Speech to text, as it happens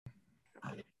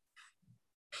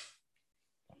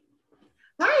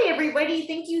everybody.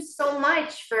 Thank you so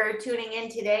much for tuning in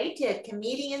today to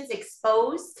Comedians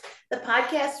Exposed, the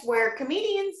podcast where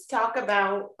comedians talk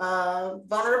about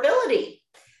vulnerability.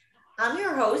 I'm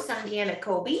your host, I'm Deana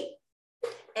Kobe.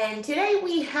 And today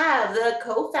we have the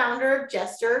co-founder of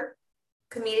Jester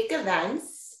Comedic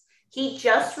Events. He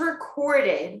just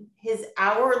recorded his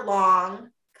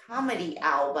hour-long comedy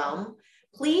album.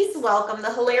 Please welcome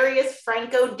the hilarious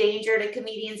Franco Danger to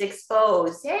Comedians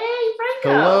Exposed. Hey, Franco.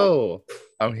 Hello.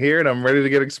 I'm here and I'm ready to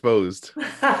get exposed.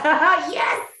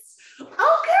 Yes. Okay.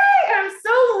 I'm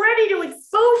so ready to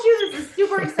expose you. This is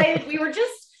super excited. We were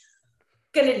just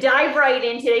going to dive right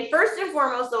in today. First and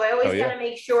foremost, though, I always got to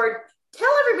make sure, tell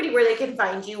everybody where they can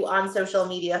find you on social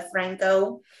media,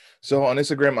 Franco. So on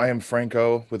Instagram, I am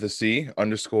Franco with a C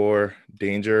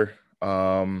 _Danger.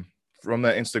 From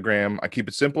that Instagram, I keep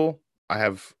it simple. I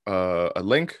have a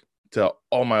link to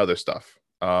all my other stuff.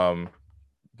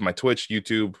 My Twitch,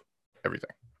 YouTube,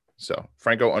 everything. So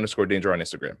Franco _Danger on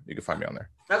Instagram. You can find me on there.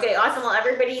 Okay, awesome. Well,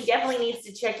 everybody definitely needs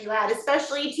to check you out,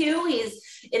 especially too. He's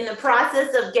in the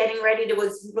process of getting ready to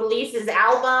release his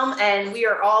album, and we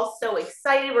are all so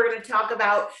excited. We're going to talk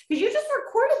about, because you just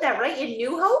recorded that, right, in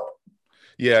New Hope?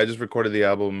 Yeah, I just recorded the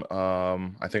album.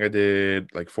 I think I did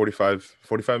like 45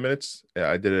 minutes. Yeah,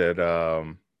 I did it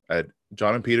at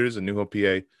John and Peters in New Hope,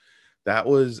 PA. That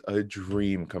was a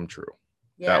dream come true.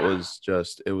 Yeah. That was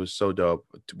just, it was so dope.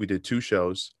 We did 2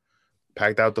 shows,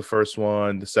 packed out the first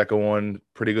one, the second one,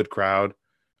 pretty good crowd.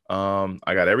 I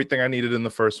got everything I needed in the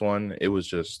first one. It was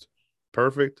just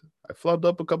perfect. I flubbed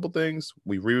up a couple things.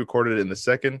 We re-recorded it in the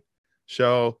second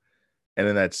show. And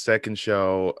in that second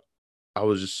show, I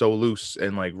was just so loose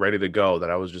and like ready to go that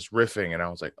I was just riffing and I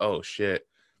was like, oh shit.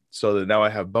 So that now I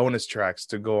have bonus tracks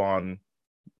to go on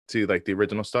to like the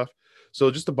original stuff.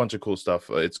 So just a bunch of cool stuff.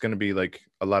 It's going to be like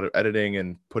a lot of editing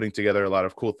and putting together a lot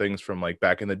of cool things from like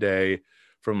back in the day,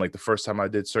 from like the first time I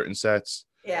did certain sets.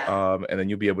 Yeah. And then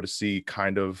you'll be able to see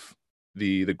kind of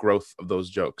the growth of those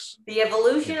jokes. The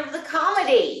evolution of the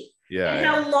comedy. Yeah. And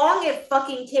how long it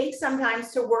fucking takes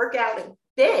sometimes to work out a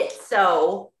bit.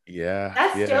 So yeah,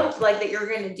 that's dope, like that you're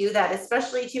going to do that,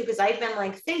 especially too, because I've been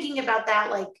like thinking about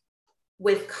that, like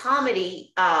with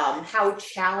comedy, how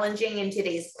challenging in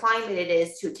today's climate it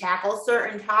is to tackle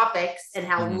certain topics and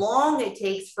how long it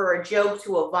takes for a joke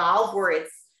to evolve where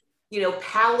it's, you know,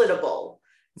 palatable.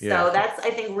 So that's, I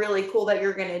think, really cool that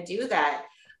you're going to do that.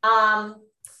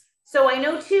 So I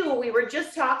know too, we were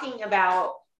just talking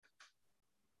about,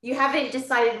 you haven't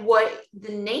decided what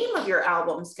the name of your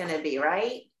album's going to be,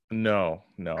 right? No.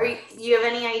 You have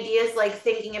any ideas, like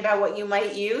thinking about what you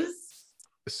might use?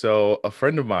 So a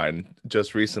friend of mine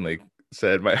just recently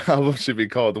said my album should be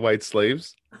called White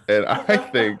Slaves. And I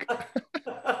think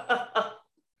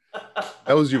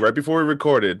that was you right before we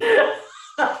recorded.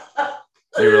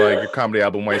 You were like, your comedy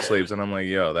album, White Slaves. And I'm like,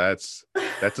 yo, that's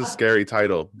a scary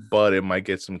title, but it might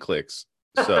get some clicks.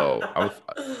 So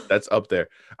that's up there.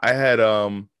 I had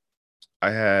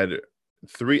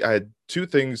 2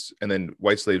 things, and then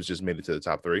White Slaves just made it to the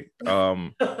top 3.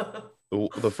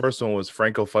 The first one was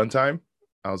Franco Fun Time.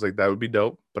 I was like, that would be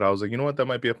dope. But I was like, you know what? That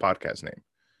might be a podcast name.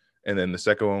 And then the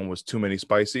second one was Too Many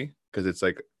Spicy, because it's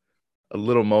like a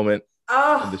little moment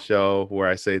in the show where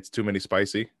I say it's too many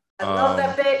spicy. I love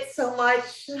that bit so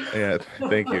much. Yeah,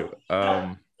 thank you.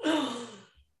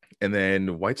 And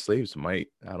then White Slaves might,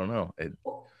 I don't know.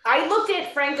 I looked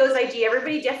at Franco's IG.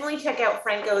 Everybody definitely check out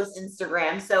Franco's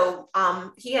Instagram. So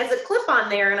he has a clip on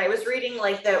there, and I was reading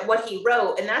like what he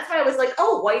wrote, and that's why I was like,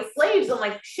 oh, White Slaves. I'm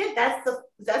like, shit,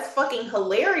 that's fucking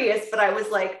hilarious. But I was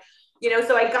like, you know,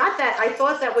 so I got that. I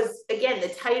thought that was, again, the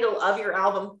title of your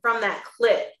album from that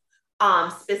clip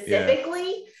specifically.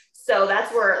 Yeah. So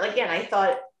that's where, again, I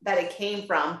thought that it came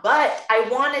from. But I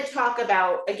want to talk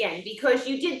about, again, because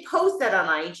you did post that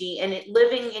on IG, and it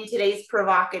living in today's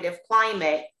provocative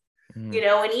climate, you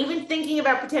know, and even thinking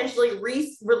about potentially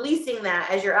releasing that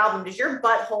as your album, does your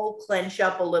butthole clench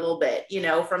up a little bit, you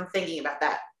know, from thinking about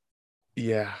that?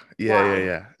 Yeah.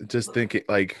 Just thinking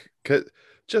like,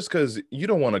 because you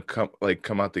don't want to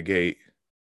come out the gate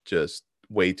just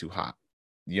way too hot.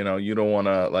 You know, you don't want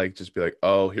to like just be like,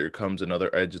 oh, here comes another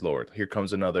edgelord. Here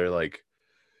comes another like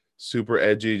super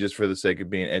edgy just for the sake of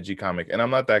being edgy comic. And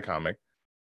I'm not that comic.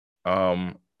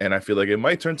 And I feel like it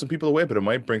might turn some people away, but it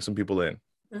might bring some people in.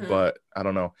 But I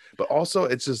don't know. But also,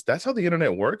 it's just, that's how the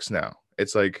internet works now.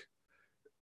 It's like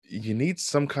you need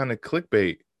some kind of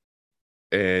clickbait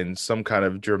and some kind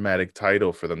of dramatic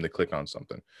title for them to click on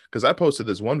something. Because I posted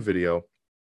this one video.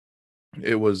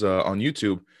 It was on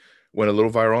YouTube, went a little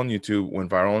viral on YouTube,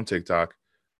 went viral on TikTok,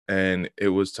 and it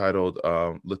was titled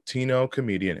Latino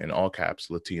comedian, in all caps,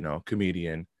 Latino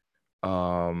comedian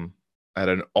at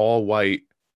an all-white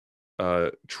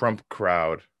Trump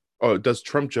crowd. Oh, it does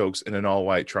Trump jokes in an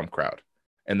all-white Trump crowd.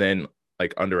 And then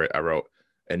like under it, I wrote,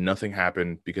 and nothing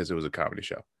happened because it was a comedy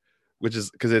show, which is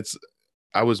because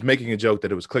I was making a joke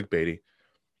that it was clickbaity,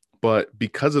 but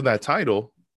because of that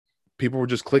title, people were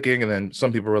just clicking, and then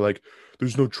some people were like,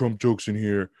 "There's no Trump jokes in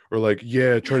here," or like,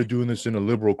 "Yeah, try to doing this in a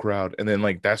liberal crowd," and then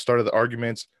like that started the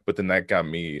arguments. But then that got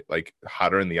me like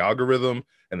hotter in the algorithm,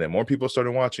 and then more people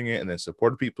started watching it, and then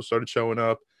supportive people started showing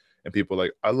up, and people were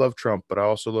like, "I love Trump, but I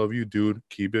also love you, dude.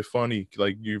 Keep it funny,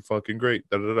 like you're fucking great."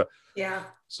 Da, da, da. Yeah.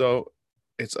 So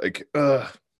it's like,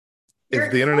 if You're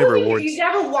the internet exposing, rewards, you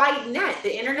have a wide net.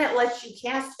 The internet lets you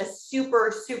cast a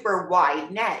super, super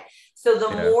wide net. So the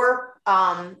yeah, more,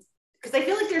 because I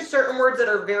feel like there's certain words that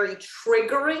are very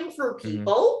triggering for mm-hmm,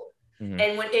 people. mm-hmm,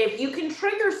 And if you can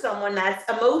trigger someone that's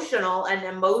emotional, and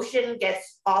emotion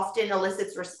gets often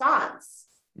elicits response.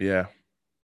 yeah,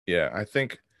 yeah, I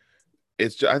think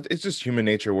it's just human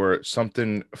nature where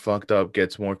something fucked up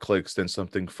gets more clicks than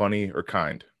something funny or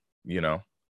kind, you know,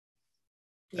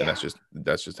 and Yeah.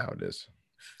 that's just how it is.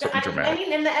 Something I dramatic.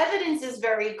 mean, and the evidence is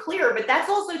very clear, but that's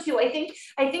also too, I think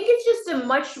it's just a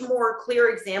much more clear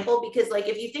example, because like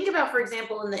if you think about, for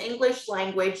example, in the English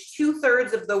language,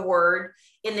 2/3 of the word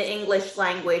in the English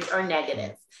language are Mm-hmm.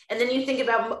 negative. And then you think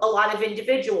about a lot of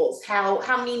individuals, how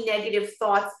many negative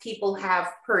thoughts people have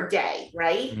per day,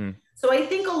 right? Mm-hmm. So I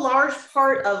think a large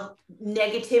part of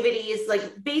negativity is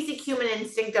like basic human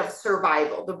instinct of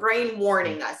survival, the brain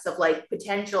warning us of like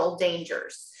potential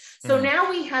dangers. So Mm-hmm. now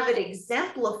we have it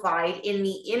exemplified in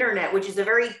the internet, which is a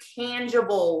very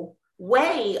tangible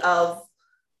way of,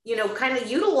 kind of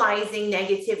utilizing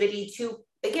negativity to,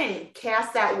 again,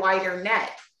 cast that wider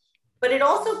net. But it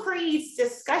also creates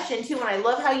discussion too. And I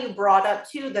love how you brought up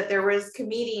too that there was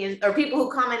comedians or people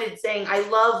who commented saying, I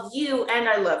love you and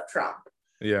I love Trump,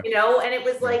 Yeah, and it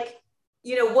was yeah. like,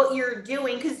 what you're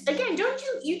doing. Because again, don't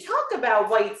you talk about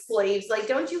white slaves? Like,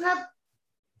 don't you have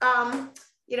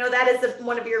that is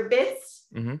one of your bits.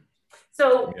 Mm-hmm.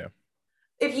 So Yeah.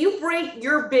 if you break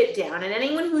your bit down, and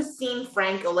anyone who's seen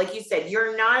Franco, like you said,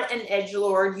 you're not an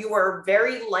edgelord. You are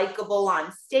very likable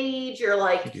on stage. You're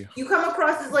like, Thank you. you come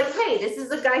across as like, hey, this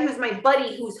is a guy who's my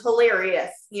buddy who's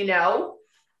hilarious.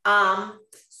 Um,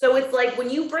 so it's like when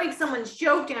you break someone's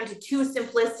joke down to two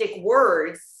simplistic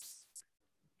words,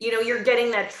 you're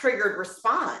getting that triggered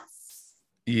response.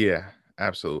 Yeah,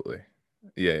 absolutely.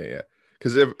 Yeah, yeah, yeah.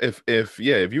 Because if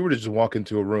you were to just walk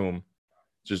into a room,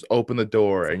 just open the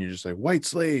door, and you're just like white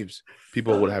slaves,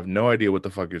 people would have no idea what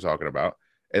the fuck you're talking about,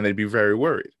 and they'd be very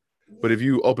worried. But if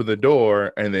you open the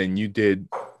door and then you did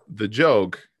the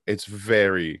joke, it's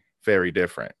very, very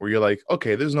different. Where you're like,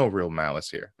 okay, there's no real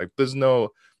malice here. Like, this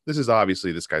is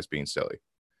obviously this guy's being silly.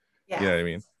 You know Yes. what I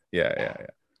mean? Yeah, Yeah. yeah, yeah.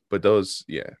 But those,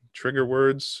 yeah, trigger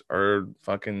words are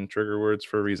fucking trigger words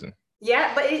for a reason.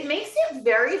 Yeah, but it makes it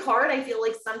very hard, I feel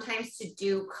like, sometimes to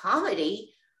do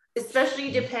comedy, especially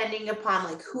Mhm. depending upon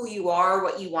like who you are,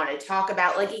 what you want to talk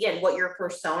about, like again, what your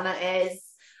persona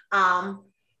is.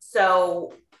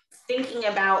 So thinking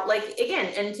about like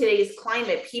again, in today's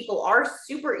climate, people are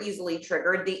super easily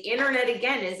triggered. The internet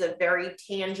again is a very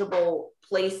tangible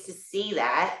place to see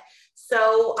that.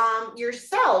 So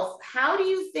yourself, how do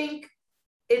you think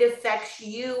it affects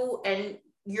you and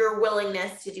your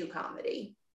willingness to do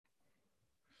comedy?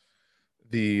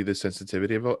 The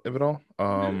sensitivity of it all.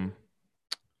 Mhm.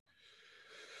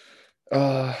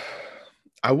 Uh,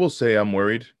 I will say I'm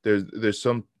worried. There's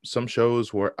some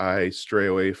shows where I stray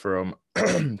away from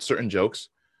certain jokes.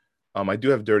 I do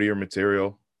have dirtier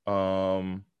material.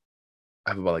 I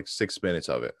have about like 6 minutes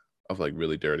of it, of like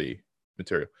really dirty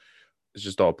material. It's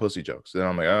just all pussy jokes. And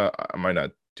I'm like, I might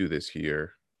not do this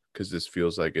here because this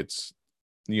feels like it's,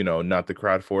 not the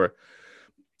crowd for it.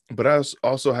 But I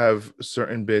also have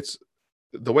certain bits.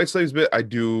 The white slaves bit I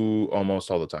do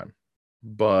almost all the time.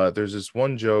 But there's this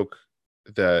one joke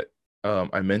that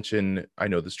I mentioned. I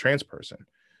know this trans person,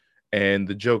 and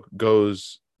the joke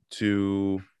goes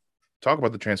to talk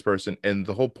about the trans person, and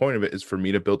the whole point of it is for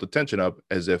me to build the tension up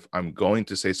as if I'm going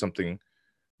to say something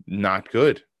not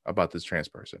good about this trans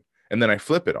person, and then I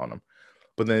flip it on them.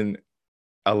 But then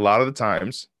a lot of the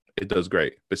times it does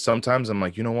great, but sometimes I'm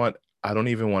like, you know what? I don't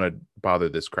even want to bother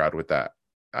this crowd with that.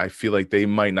 I feel like they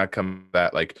might not come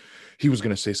that like he was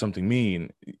gonna say something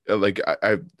mean. Like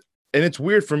and it's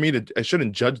weird for me to I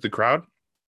shouldn't judge the crowd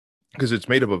because it's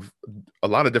made up of a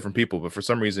lot of different people, but for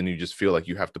some reason you just feel like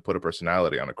you have to put a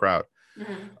personality on a crowd.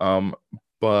 Mhm. Um,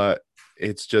 but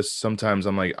it's just sometimes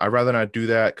I'm like, I'd rather not do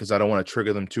that because I don't want to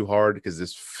trigger them too hard because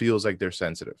this feels like they're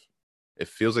sensitive. It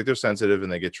feels like they're sensitive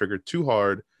and they get triggered too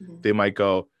hard. Mhm. They might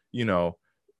go,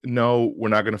 no, we're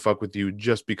not going to fuck with you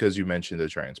just because you mentioned a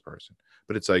trans person.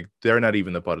 But it's like, they're not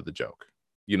even the butt of the joke.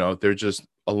 You know, they're just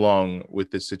along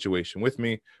with this situation with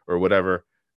me or whatever.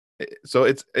 So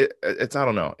it's I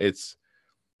don't know. It's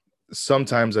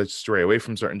sometimes I stray away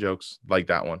from certain jokes like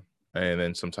that one. And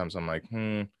then sometimes I'm like,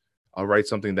 I'll write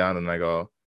something down and I go,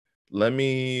 let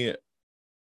me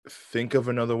think of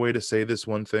another way to say this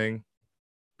one thing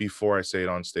before I say it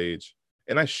on stage.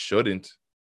 And I shouldn't,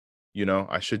 you know,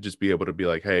 I should just be able to be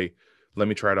like, hey, let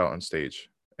me try it out on stage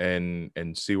and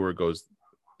see where it goes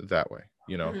that way,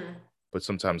 you know. Mm-hmm. But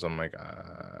sometimes I'm like,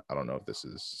 I don't know if this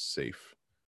is safe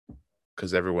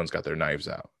because everyone's got their knives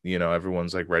out, you know,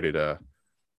 everyone's like ready to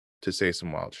say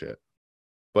some wild shit.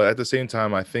 But at the same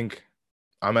time, I think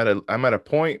I'm at a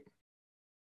point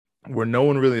where no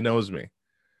one really knows me.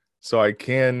 So I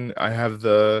have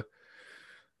the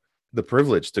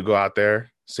privilege to go out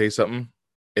there, say something,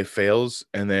 it fails,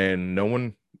 and then no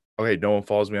one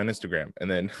follows me on Instagram.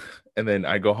 And then and then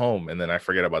I go home and then I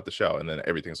forget about the show and then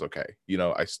everything's okay. You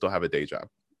know, I still have a day job.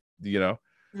 You know,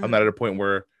 Mm-hmm. I'm not at a point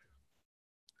where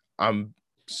I'm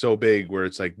so big where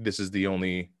it's like this is the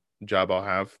only job I'll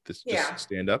have. This just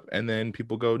stand up, and then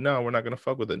people go, no, we're not gonna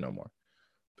fuck with it no more.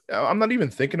 I'm not even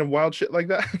thinking of wild shit like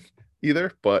that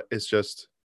either, but it's just,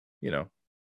 you know,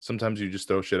 sometimes you just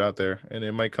throw shit out there and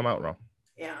it might come out wrong.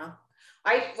 Yeah.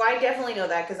 I definitely know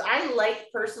that because I like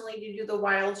personally to do the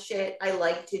wild shit. I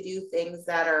like to do things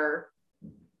that are,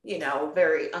 you know,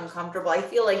 very uncomfortable. I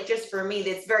feel like just for me,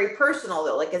 it's very personal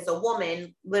though. Like as a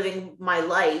woman living my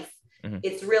life,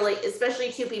 it's really,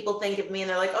 especially two people think of me and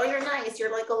they're like, oh, you're nice.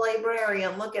 You're like a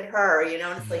librarian. Look at her, you know,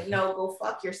 and it's like, no, go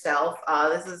fuck yourself.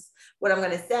 This is what I'm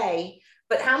going to say.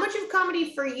 But how much of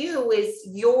comedy for you is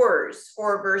yours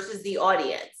or versus the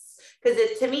audience? Because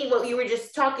to me, what you were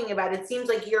just talking about, it seems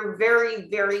like you're very,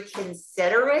 very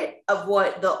considerate of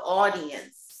what the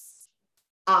audience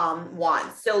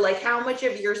wants. So like how much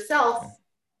of yourself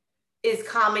is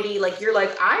comedy? Like you're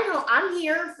like, I'm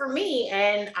here for me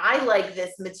and I like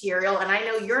this material and I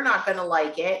know you're not going to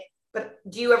like it, but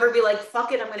do you ever be like,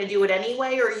 fuck it, I'm going to do it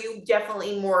anyway? Or are you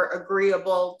definitely more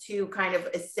agreeable to kind of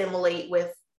assimilate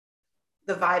with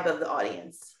the vibe of the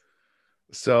audience?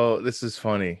 So this is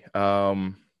funny.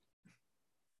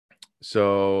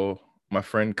 So my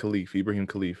friend Ibrahim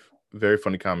Khalif, very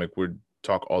funny comic, would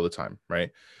talk all the time, right?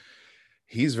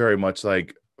 He's very much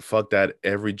like, fuck that,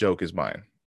 every joke is mine.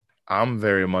 I'm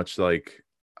very much like,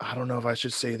 I don't know if I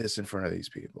should say this in front of these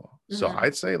people. So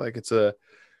I'd say like it's a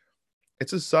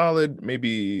solid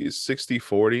maybe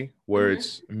 60-40 where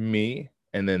it's me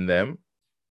and then them.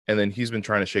 And then he's been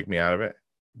trying to shake me out of it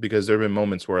because there have been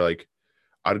moments where like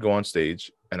I'd go on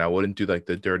stage and I wouldn't do like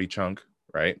the dirty chunk,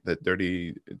 right? That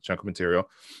dirty chunk of material.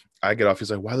 I get off.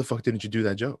 He's like, why the fuck didn't you do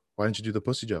that joke? Why didn't you do the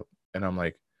pussy joke? And I'm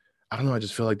like, I don't know. I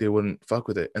just feel like they wouldn't fuck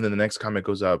with it. And then the next comment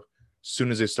goes up. As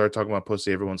soon as they start talking about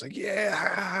pussy, everyone's like,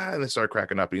 yeah. And they start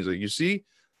cracking up. And he's like, you see,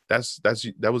 that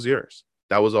was yours.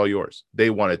 That was all yours. They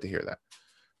wanted to hear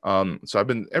that. So I've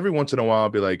been every once in a while, I'll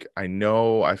be like, I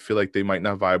know I feel like they might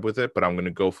not vibe with it, but I'm going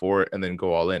to go for it and then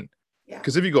go all in. Yeah.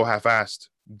 Because if you go half-assed,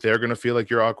 they're going to feel like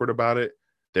you're awkward about it.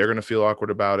 They're going to feel awkward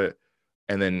about it.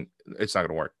 And then it's not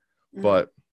going to work.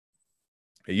 But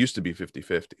it used to be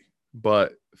 50-50.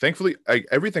 But thankfully,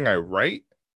 everything I write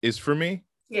is for me.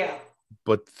 Yeah.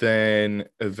 But then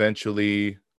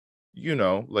eventually, you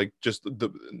know, like just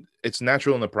it's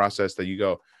natural in the process that you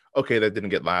go, okay, that didn't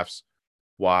get laughs.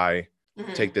 Why?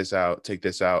 Take this out.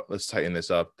 Let's tighten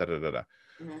this up. Da, da, da, da.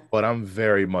 But I'm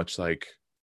very much like,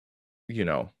 you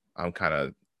know, I'm kind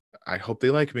of, I hope they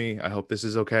like me. I hope this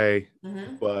is okay.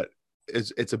 But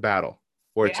it's a battle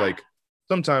where it's like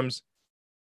sometimes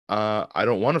I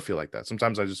don't want to feel like that.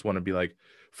 Sometimes I just want to be like,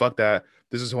 fuck that.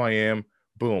 This is who I am.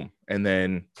 Boom. And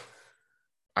then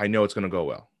I know it's going to go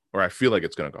well, or I feel like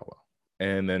it's going to go well.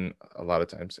 And then a lot of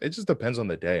times it just depends on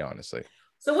the day, honestly.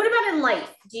 So what about in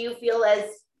life? Do you feel as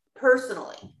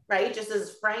personally, right? Just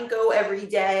as Franco every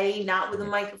day, not with a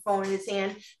microphone in his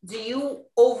hand. Do you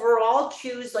overall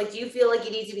choose, like, do you feel like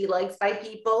you need to be liked by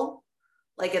people?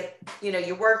 Like at, you know,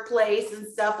 your workplace and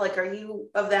stuff? Like, are you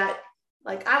of that,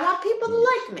 like, I want people to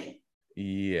like me?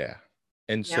 Yeah.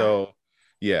 And so,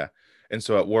 yeah. And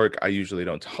so at work, I usually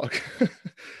don't talk.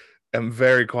 I'm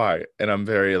very quiet and I'm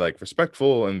very like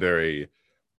respectful and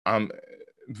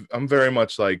I'm very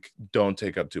much like, don't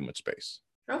take up too much space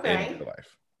in your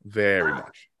life. Very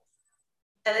much.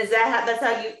 And is that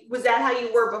was that how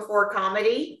you were before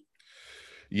comedy?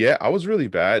 Yeah, I was really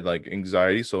bad, like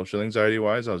social anxiety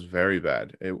wise. I was very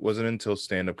bad. It wasn't until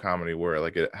stand-up comedy where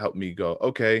like it helped me go,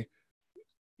 okay,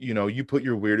 you know, you put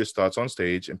your weirdest thoughts on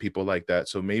stage and people like that.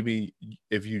 So maybe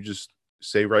if you just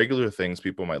say regular things,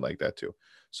 people might like that too.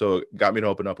 So it got me to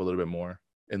open up a little bit more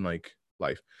in like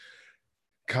life.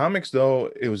 Comics though,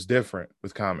 it was different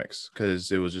with comics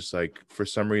because it was just like for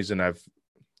some reason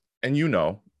and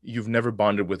you've never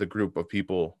bonded with a group of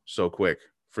people so quick.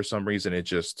 For some reason it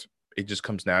just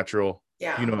comes natural.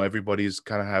 Yeah. Everybody's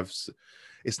kind of have,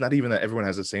 it's not even that everyone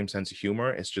has the same sense of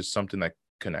humor, it's just something that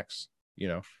connects,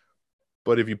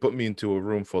 but if you put me into a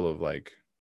room full of like,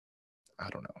 I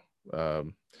don't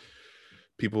know,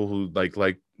 people who like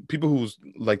people who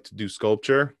like to do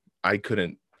sculpture, I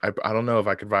don't know if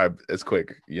I could vibe as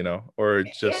quick, or Yeah, no,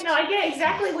 just I get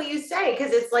exactly what you say,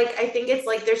 because it's like, I think it's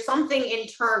like there's something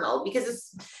internal, because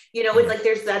it's, it's like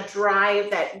there's that drive,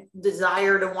 that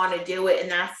desire to want to do it. And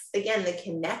that's, again, the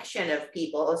connection of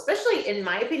people, especially in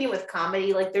my opinion with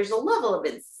comedy. Like there's a level of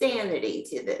insanity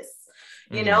to this,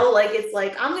 like it's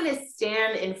like, I'm going to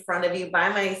stand in front of you by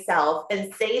myself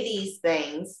and say these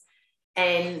things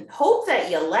and hope that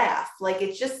you laugh. Like,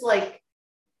 it's just like,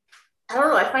 I don't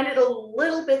know. I find it a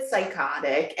little bit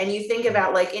psychotic. And you think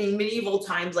about like in medieval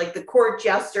times, like the court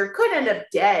jester could end up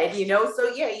dead,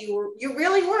 So yeah, you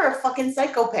really were a fucking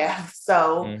psychopath.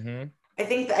 So I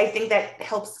think that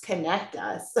helps connect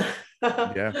us.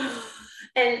 yeah.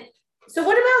 And so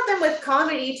what about them with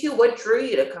comedy too? What drew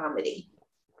you to comedy?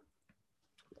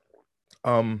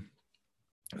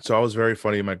 So I was very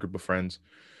funny in my group of friends.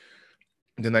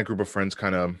 Then that group of friends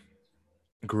kind of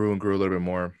grew and grew a little bit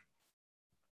more.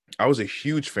 I was a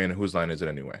huge fan of Whose Line Is It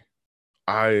Anyway?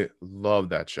 I love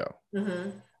that show.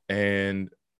 And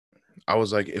I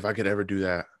was like, if I could ever do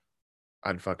that,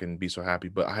 I'd fucking be so happy.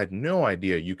 But I had no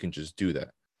idea you can just do that.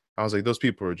 I was like, those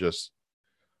people are just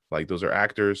like, those are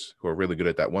actors who are really good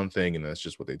at that one thing, and that's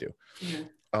just what they do.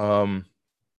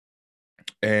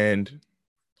 And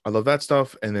I love that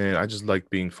stuff. And then I just like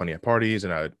being funny at parties,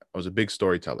 and I was a big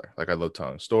storyteller. Like I love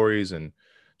telling stories and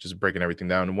just breaking everything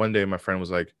down. And one day my friend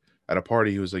was like, at a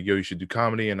party, he was like, yo, you should do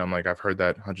comedy. And I'm like, I've heard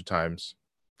that 100 times.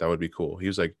 That would be cool. He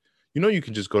was like, you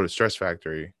can just go to Stress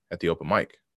Factory at the open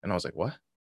mic. And I was like, what?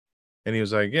 And he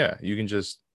was like, yeah, you can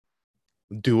just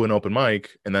do an open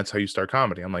mic, and that's how you start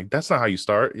comedy. I'm like, that's not how you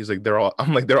start. He's like, they're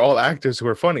all actors who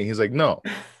are funny. He's like, no.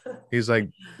 He's like,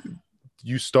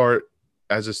 you start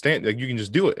as a stand, like you can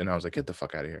just do it. And I was like, get the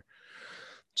fuck out of here.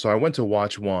 So I went to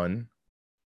watch one,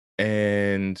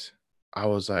 and I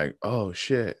was like, oh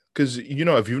shit. Because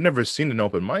if you've never seen an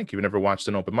open mic, you've never watched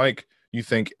an open mic, you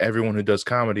think everyone who does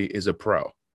comedy is a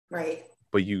pro. Right.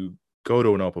 But you go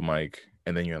to an open mic,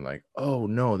 and then you're like, oh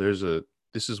no, this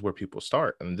is where people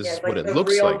start, and this is what it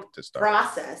looks like to start.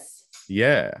 Process.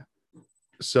 Yeah.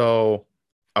 So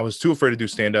I was too afraid to do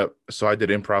stand-up, so I did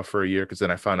improv for a year, because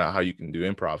then I found out how you can do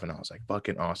improv, and I was like,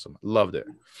 fucking awesome. Loved it.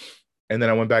 And then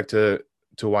I went back to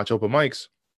watch open mics.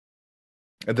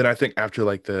 And then I think after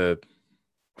like the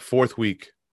 4th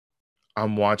week,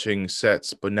 I'm watching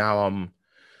sets, but now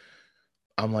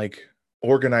I'm like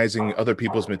organizing other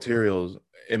people's materials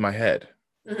in my head.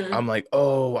 I'm like,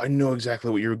 oh, I know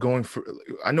exactly what you were going for.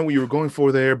 I know what you were going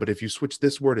for there, but if you switch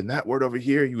this word and that word over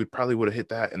here, you would have hit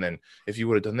that. And then if you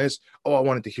would have done this, oh, I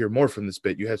wanted to hear more from this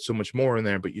bit. You had so much more in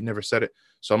there, but you never said it.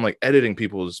 So I'm like editing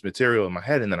people's material in my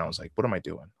head. And then I was like, what am I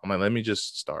doing? I'm like, let me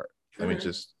just start. Let me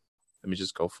just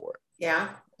go for it. Yeah.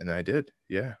 And then I did.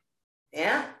 Yeah.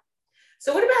 Yeah.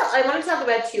 So what about, I want to talk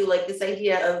about too, like this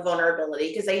idea of vulnerability,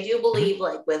 because I do believe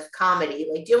like with comedy,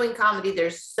 like doing comedy,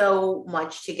 there's so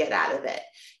much to get out of it.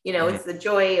 It's the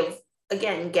joy of,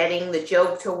 again, getting the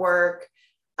joke to work,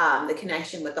 the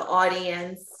connection with the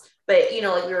audience. But,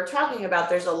 like we were talking about,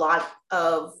 there's a lot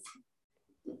of,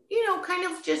 kind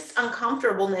of just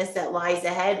uncomfortableness that lies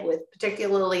ahead with,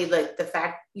 particularly like the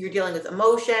fact you're dealing with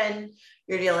emotion,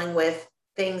 you're dealing with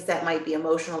things that might be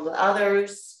emotional to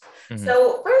others.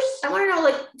 So first, I want to know,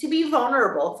 like, to be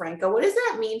vulnerable, Franco, what does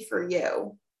that mean for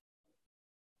you?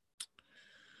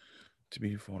 To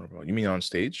be vulnerable? You mean on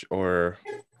stage or?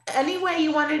 Any way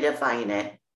you want to define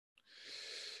it.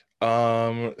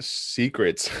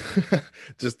 Secrets.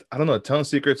 Just, I don't know, telling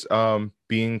secrets,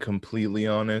 being completely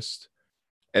honest.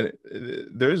 And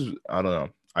I don't know.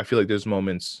 I feel like there's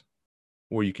moments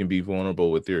where you can be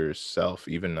vulnerable with yourself,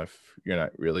 even if you're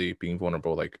not really being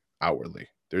vulnerable, like outwardly.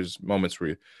 There's moments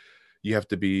where you have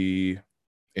to be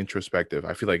introspective.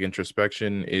 I feel like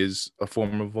introspection is a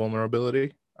form of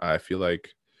vulnerability. I feel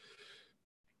like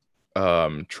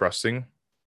trusting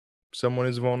someone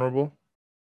is vulnerable.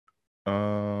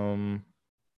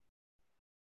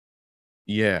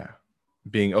 Yeah,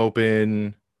 being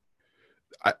open.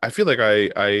 I feel like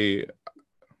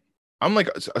I'm like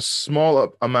a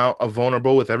small amount of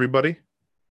vulnerable with everybody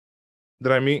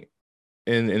that I meet,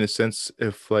 in a sense,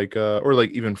 if like or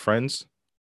like even friends.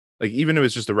 Like even if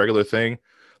it's just a regular thing,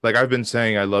 like I've been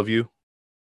saying I love you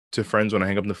to friends when I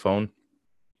hang up the phone,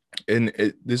 and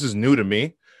this is new to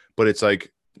me, but it's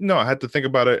like no, I had to think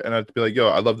about it, and I'd be like, yo,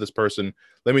 I love this person.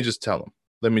 Let me just tell them.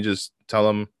 Let me just tell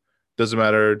them. Doesn't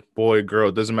matter, boy,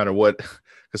 girl, doesn't matter what.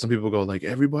 Because some people go like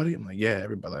everybody. I'm like, yeah,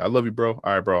 everybody. Like, I love you, bro.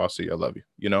 All right, bro. I'll see you. I love you.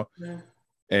 You know, Yeah.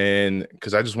 and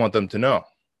because I just want them to know,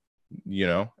 you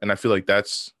know, and I feel like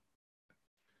that's.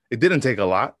 It didn't take a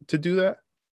lot to do that,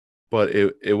 but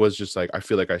it was just like I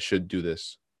feel like I should do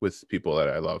this with people that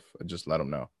I love and just let them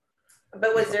know. But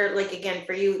You was there like again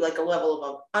for you like a level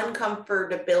of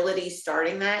uncomfortability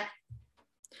starting that?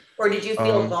 Or did you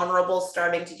feel know? vulnerable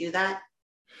starting to do that?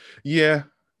 Yeah,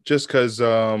 just because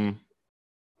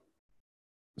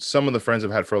some of the friends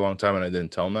I've had for a long time and I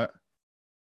didn't tell them that,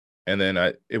 and then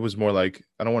it was more like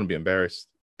I don't want to be embarrassed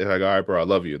if I go, all right, bro, I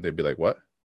love you. They'd be like, what?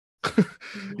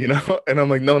 You know, and I'm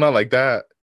like, no, not like that.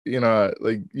 You know,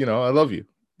 like I love you,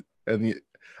 and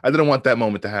I didn't want that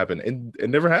moment to happen, and it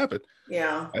never happened.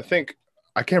 Yeah. I think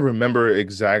I can't remember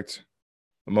exact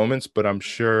moments, but I'm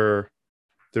sure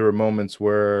there were moments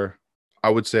where I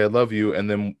would say I love you, and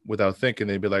then without thinking,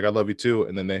 they'd be like, I love you too,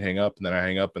 and then they hang up, and then I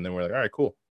hang up, and then we're like, all right,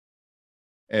 cool.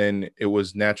 And it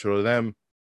was natural to them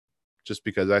just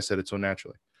because I said it so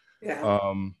naturally. Yeah.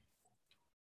 Um,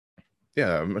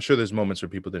 yeah, I'm sure there's moments where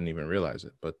people didn't even realize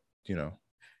it, but you know.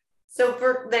 So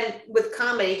for then with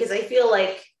comedy, because I feel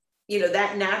like,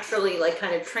 that naturally like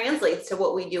kind of translates to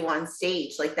what we do on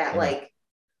stage, like that, Mhm. like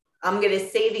I'm going to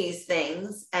say these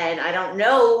things and I don't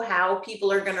know how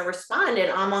people are going to respond and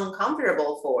I'm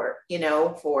uncomfortable for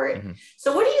it. Mhm.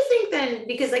 So what do you think then?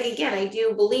 Because like, again, I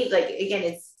do believe like, again,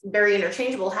 it's very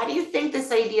interchangeable. How do you think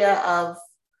this idea of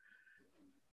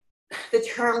the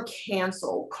term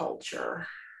cancel culture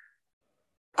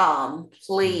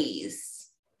plays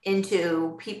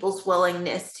into people's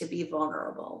willingness to be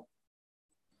vulnerable?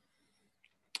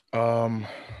 Um,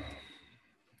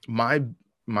 my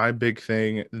my big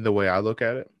thing, the way I look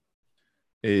at it,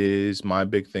 is my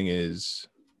big thing is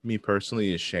me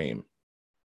personally is shame.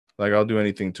 Like I'll do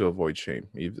anything to avoid shame,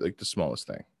 even like the smallest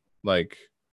thing. Like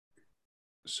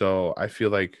so, I feel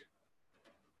like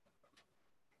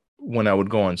when I would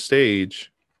go on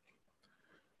stage,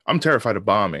 I'm terrified of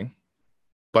bombing,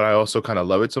 but I also kind of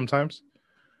love it sometimes,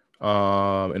 in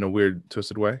a weird,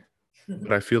 twisted way.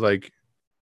 But I feel like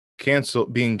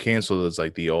being canceled is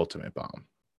like the ultimate bomb,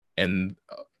 and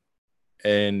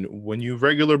when you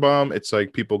regular bomb, it's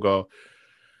like people go,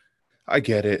 I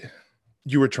get it.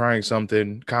 You were trying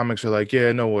something. Comics are like,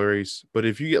 yeah, no worries. But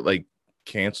if you get like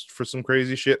canceled for some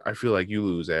crazy shit, I feel like you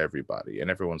lose everybody. And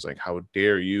everyone's like, how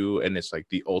dare you? And it's like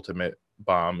the ultimate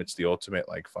bomb. It's the ultimate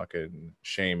like fucking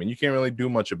shame. And you can't really do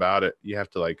much about it. You have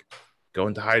to like go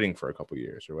into hiding for a couple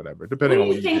years or whatever, Who depending do on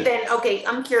what you you think did. then? Okay,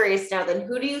 I'm curious now then.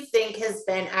 Who do you think has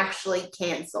been actually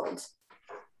canceled?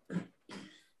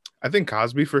 I think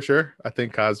Cosby for sure. I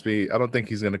think Cosby, I don't think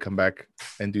he's going to come back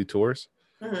and do tours.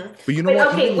 Mm-hmm. But you know But what?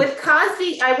 okay, Even with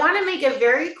Cosby, I want to make a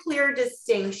very clear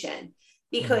distinction mm-hmm,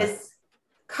 because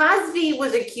Cosby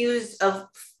was accused of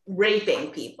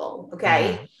raping people. mm-hmm,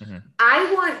 Okay. mm-hmm,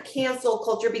 I want cancel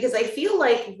culture because I feel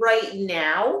like right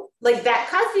now, like that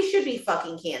Cosby should be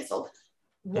fucking canceled.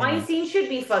 mm-hmm, Weinstein should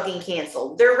be fucking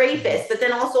canceled. They're mm-hmm. rapists, but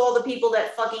then also all the people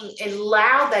that fucking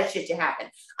allowed that shit to happen.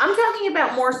 I'm talking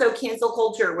about more so cancel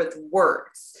culture with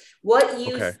words. What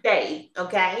you Okay. say,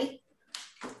 okay?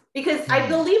 Because I Hmm.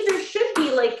 believe there should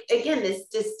be like again this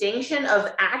distinction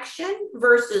of action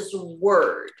versus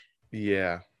word.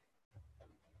 Yeah.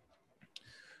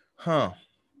 Huh.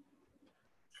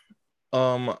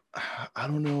 I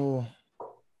don't know.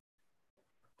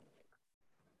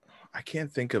 I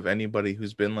can't think of anybody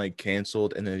who's been like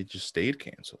canceled and then it just stayed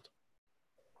canceled.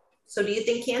 So do you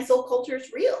think cancel culture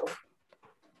is real?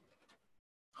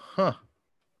 Huh.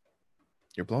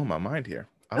 You're blowing my mind here.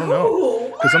 I don't know. Oh,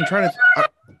 Because I'm trying to, yeah,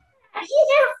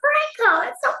 Franco,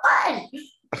 it's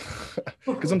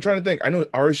because so I'm trying to think. I know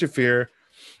Ari Shafir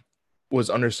was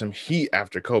under some heat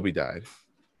after Kobe died.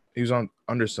 He was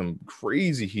under some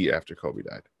crazy heat after Kobe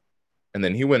died. And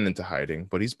then he went into hiding,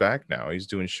 but he's back now. He's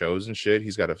doing shows and shit.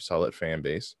 He's got a solid fan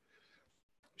base.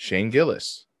 Shane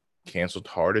Gillis canceled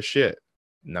hard as shit.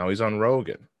 Now he's on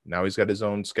Rogan. Now he's got his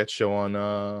own sketch show on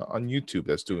YouTube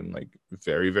that's doing like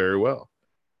very, very well.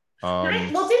 fun.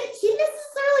 Um Well, didn't he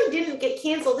necessarily didn't get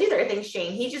canceled either? I think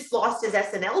Shane he just lost his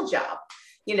SNL job.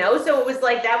 So it was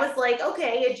like that was like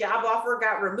okay, a job offer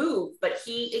got removed, but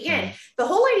he again, mhm. the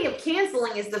whole idea of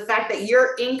canceling is the fact that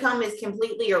your income is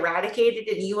completely eradicated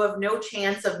and you have no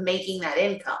chance of making that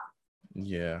income.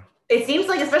 Yeah. It seems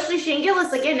like, especially Shane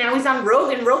Gillis, again, now he's on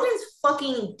Rogan. Rogan's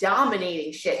fucking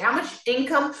dominating shit. How much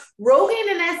income? Rogan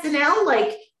and SNL,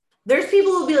 like, There's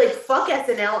people who'll be like, fuck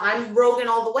SNL, I'm Rogan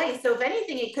all the way. So if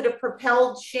anything, it could have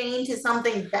propelled Shane to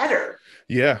something better.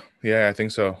 Yeah, I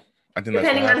think so. I think that's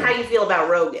what Depending on how happened. you feel about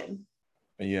Rogan.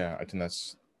 Yeah, I think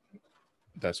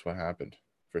that's what happened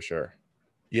for sure.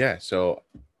 Yeah, so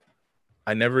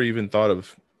I never even thought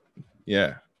of,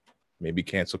 yeah, maybe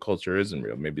cancel culture isn't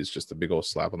real. Maybe it's just a big old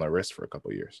slap on the wrist for a couple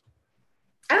of years.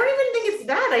 I don't even think it's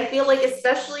that. I feel like,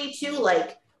 especially too,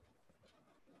 like,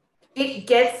 it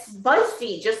gets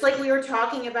BuzzFeed, just like we were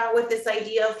talking about with this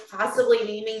idea of possibly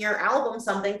naming your album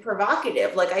something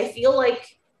provocative. Like, I feel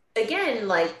like, again,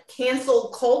 like,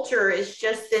 cancel culture is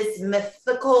just this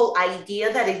mythical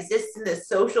idea that exists in the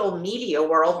social media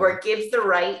world where it gives the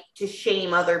right to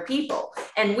shame other people.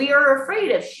 And we are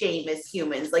afraid of shame as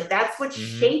humans. Like, that's what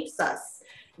shapes us.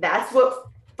 That's what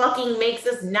fucking makes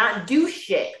us not do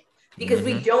shit because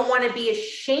we don't want to be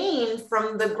ashamed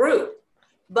from the group.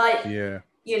 But yeah,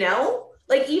 you know,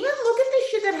 like even look at the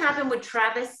shit that happened with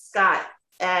Travis Scott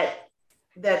at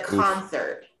the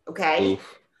concert. Okay.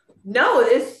 Oof. No,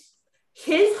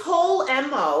 his whole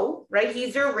MO, right?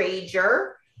 He's a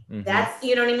rager. That's,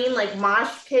 you know what I mean? Like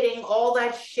mosh pitting, all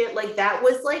that shit. Like that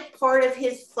was like part of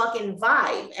his fucking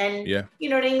vibe. And Yeah. you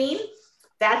know what I mean?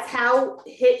 That's how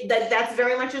that's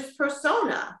very much his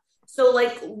persona. So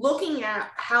like looking at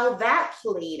how that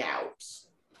played out,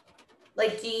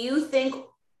 like, do you think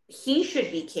he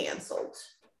should be canceled?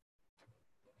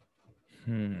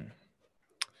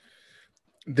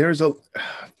 There's a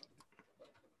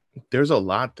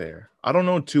lot there. I don't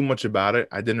know too much about it.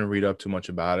 I didn't read up too much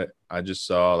about it. I just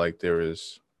saw like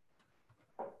there's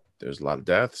a lot of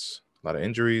deaths, a lot of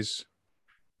injuries.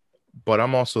 But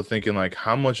I'm also thinking like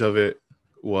how much of it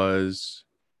was,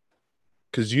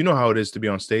 because you know how it is to be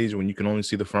on stage when you can only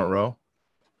see the front row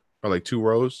or like two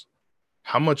rows.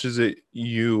 How much is it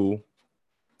you?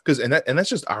 Because and that's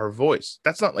just our voice.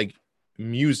 That's not like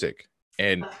music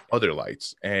and other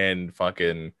lights and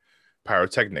fucking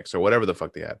pyrotechnics or whatever the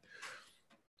fuck they had.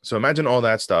 So imagine all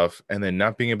that stuff and then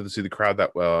not being able to see the crowd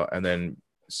that well, and then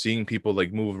seeing people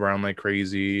like move around like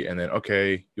crazy, and then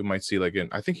okay, you might see like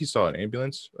I think he saw an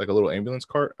ambulance, like a little ambulance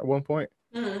cart at one point.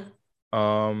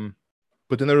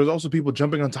 But then there was also people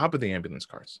jumping on top of the ambulance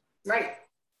cars. Right.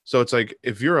 So it's like,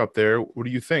 if you're up there, what do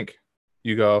you think?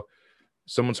 You go,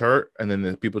 someone's hurt, and then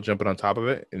the people jumping on top of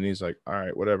it, and he's like, all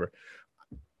right, whatever.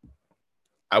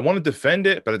 I want to defend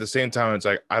it, but at the same time, it's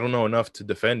like, I don't know enough to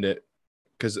defend it,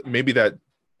 because maybe I'm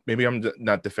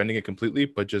not defending it completely,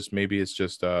 but just maybe it's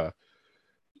just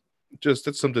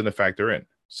that's something to factor in.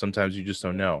 Sometimes you just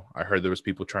don't know. I heard there was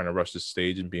people trying to rush the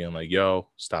stage and being like, yo,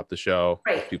 stop the show.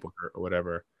 Right. People hurt or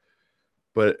whatever.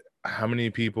 But how many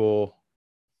people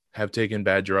have taken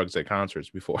bad drugs at concerts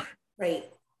before? Right.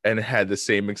 And had the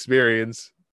same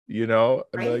experience, you know?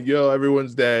 And right. Like, yo,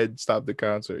 everyone's dead. Stop the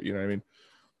concert. You know what I mean?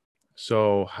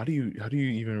 So how do you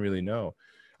even really know?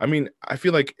 I mean, I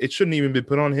feel like it shouldn't even be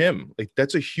put on him. Like,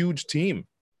 that's a huge team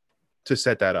to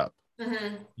set that up.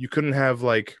 Mm-hmm. You couldn't have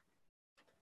like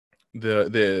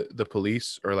the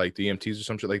police or like the EMTs or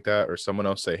some shit like that, or someone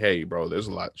else say, hey, bro, there's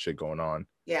a lot of shit going on.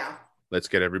 Yeah. Let's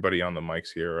get everybody on the mics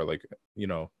here, or like, you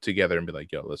know, together and be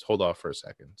like, yo, let's hold off for a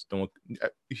second.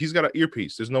 He's got an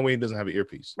earpiece. There's no way he doesn't have an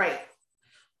earpiece. Right.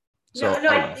 So,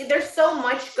 there's so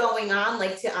much going on,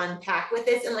 like, to unpack with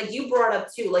this. And like you brought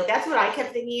up too, like, that's what I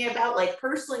kept thinking about. Like,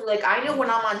 personally, like, I know when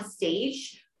I'm on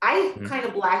stage, I kind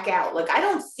of black out. Like, I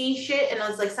don't see shit. And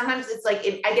it's like, sometimes it's like,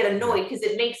 I get annoyed because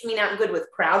it makes me not good with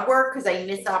crowd work because I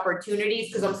miss opportunities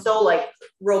because I'm so like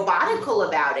robotical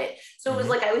about it. So it was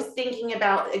like, I was thinking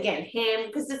about, again, him,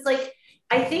 because it's like,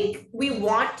 I think we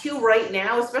want to right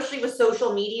now, especially with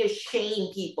social media,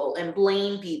 shame people and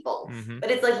blame people. But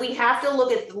it's like, we have to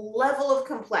look at the level of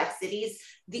complexities,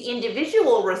 the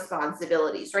individual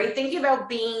responsibilities, right? Thinking about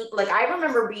being like, I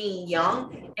remember being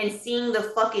young and seeing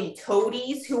the fucking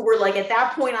toadies who were like at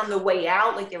that point on the way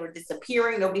out, like they were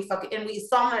disappearing, nobody fucking, and we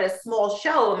saw them at a small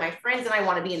show and my friends and I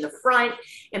want to be in the front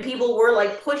and people were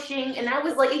like pushing. And that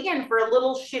was like, again, for a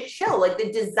little shit show, like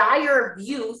the desire of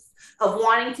youth of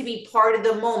wanting to be part of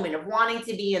the moment, of wanting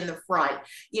to be in the front,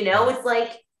 you know, it's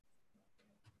like,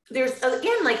 there's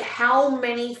again, like how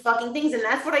many fucking things. And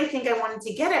that's what I think I wanted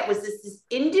to get at was this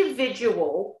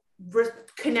individual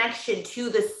connection to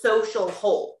the social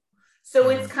whole. So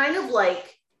it's kind of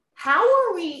like, how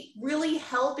are we really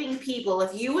helping people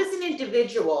if you as an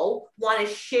individual want to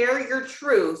share your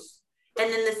truth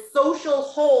and then the social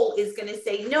whole is going to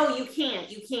say, no, you can't.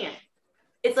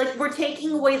 It's like we're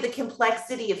taking away the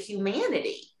complexity of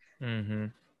humanity.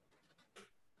 And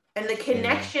the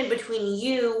connection between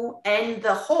you and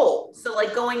the whole. So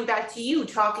like going back to you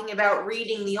talking about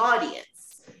reading the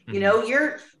audience, you know,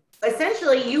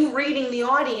 essentially you reading the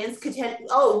audience could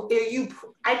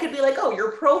I could be like, oh,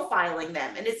 you're profiling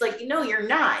them. And it's like, no, you're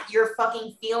not. You're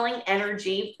fucking feeling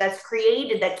energy that's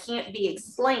created that can't be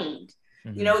explained.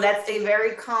 Mm-hmm. That's a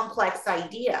very complex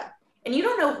idea. And you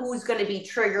don't know who's going to be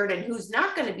triggered and who's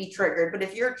not going to be triggered. But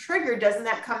if you're triggered, doesn't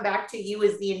that come back to you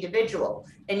as the individual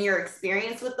and your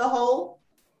experience with the whole?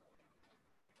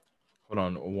 Hold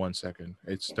on 1 second.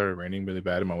 It started raining really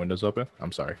bad and my window's open.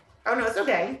 I'm sorry. Oh, no, it's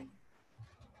okay.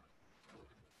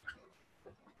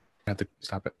 I have to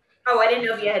stop it. Oh, I didn't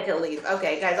know if you had to leave.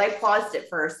 Okay, guys, I paused it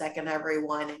for a second,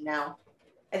 everyone, and now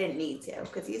I didn't need to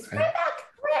because he's right back.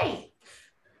 Great.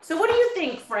 So what do you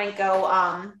think,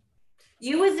 Franco?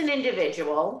 You as an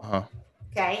individual,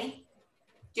 okay,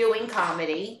 doing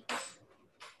comedy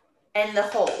and the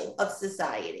whole of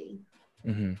society.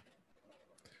 Mm-hmm.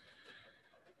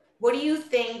 What do you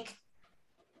think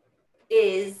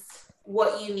is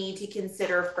what you need to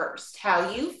consider first? How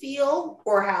you feel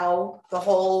or how the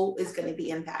whole is going to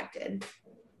be impacted?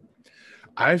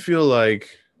 I feel like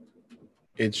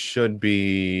it should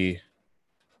be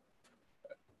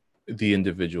the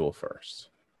individual first.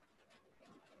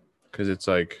 Because it's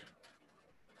like,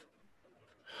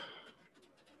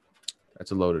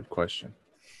 that's a loaded question.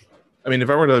 I mean, if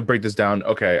I were to break this down,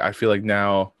 okay, I feel like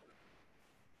now,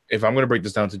 if I'm going to break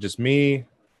this down to just me,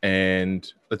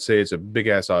 and let's say it's a big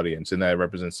ass audience and that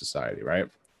represents society, right?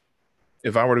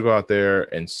 If I were to go out there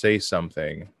and say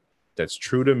something that's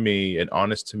true to me and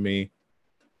honest to me,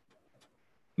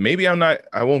 maybe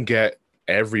I won't get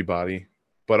everybody,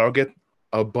 but I'll get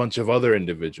a bunch of other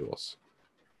individuals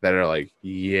that are like,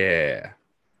 yeah,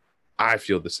 I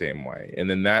feel the same way. And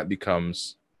then that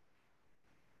becomes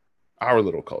our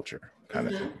little culture kind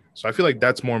of thing. So I feel like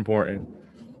that's more important.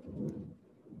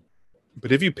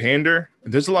 But if you pander,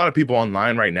 there's a lot of people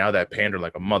online right now that pander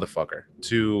like a motherfucker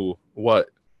to what,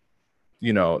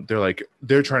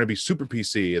 they're trying to be super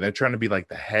PC and they're trying to be like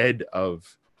the head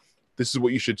of this is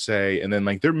what you should say. And then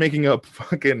like they're making up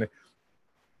fucking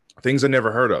things I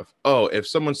never heard of. Oh, if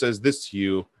someone says this to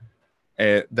you,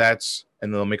 and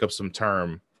they'll make up some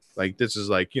term like this is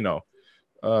like,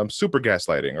 super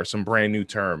gaslighting or some brand new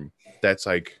term that's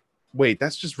like, wait,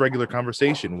 that's just regular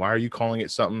conversation. Why are you calling it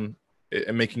something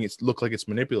and making it look like it's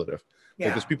manipulative? Yeah.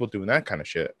 Like there's people doing that kind of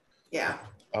shit. Yeah.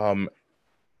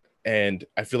 And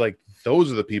I feel like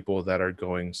those are the people that are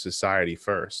going society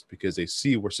first because they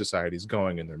see where society's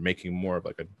going and they're making more of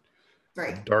like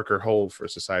a darker hole for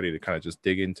society to kind of just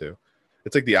dig into.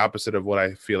 It's like the opposite of what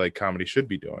I feel like comedy should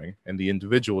be doing and the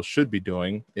individual should be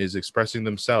doing is expressing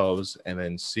themselves and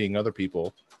then seeing other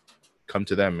people come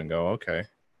to them and go, okay,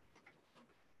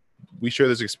 we share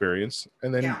this experience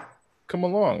and then come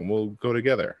along, we'll go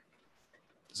together.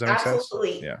 Does that make sense?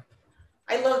 Absolutely. Yeah.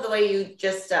 I love the way you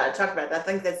just talked about that. I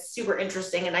think that's super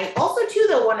interesting. And I also too,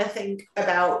 though, want to think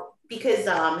about, because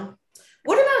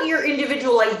what about your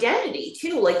individual identity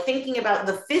too? Like thinking about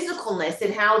the physicalness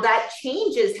and how that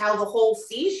changes how the whole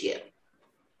sees you.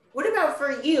 What about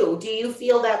for you? Do you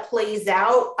feel that plays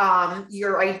out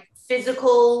your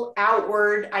physical,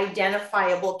 outward,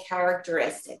 identifiable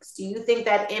characteristics? Do you think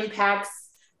that impacts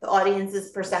the audience's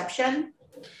perception?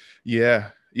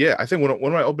 Yeah. I think one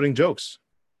of my opening jokes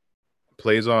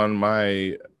plays on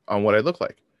what I look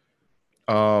like.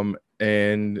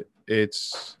 And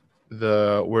it's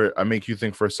where I make you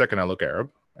think for a second I look Arab,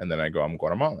 and then I go, I'm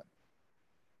Guatemalan.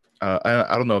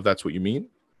 I don't know if that's what you mean.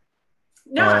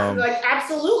 No, like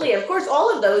absolutely, of course,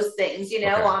 all of those things, Okay.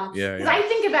 Because I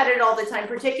think about it all the time,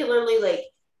 particularly like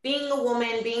being a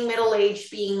woman, being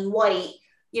middle-aged, being white.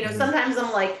 Sometimes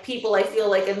I'm like, people I feel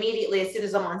like immediately as soon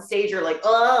as I'm on stage are like,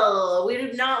 oh, we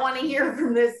do not want to hear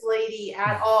from this lady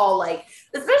at all. Like,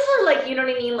 especially like, you know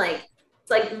what I mean? Like, it's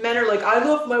like men are like, I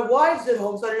left my wives at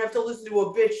home so I didn't have to listen to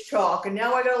a bitch talk. And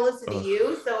now I got to listen to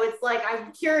you. So it's like,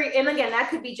 I'm curious. And again, that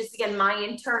could be just, again, my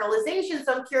internalization.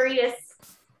 So I'm curious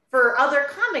for other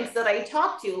comics that I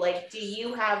talk to, like, do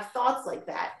you have thoughts like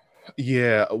that?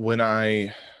 Yeah. When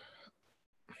I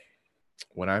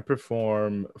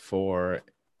perform for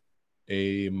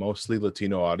a mostly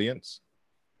Latino audience,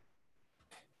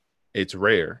 it's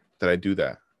rare that I do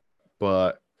that,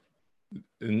 but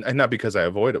and not because I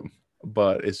avoid them,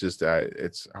 but it's just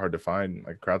it's hard to find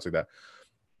like crowds like that.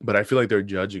 But I feel like they're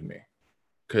judging me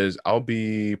because I'll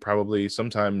be probably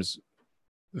sometimes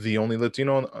the only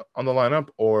Latino on the lineup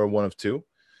or one of two,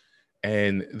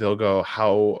 and they'll go,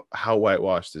 how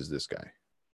whitewashed is this guy?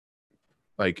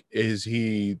 Like, does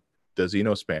he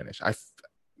know Spanish?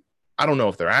 I don't know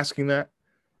if they're asking that,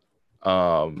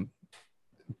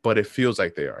 but it feels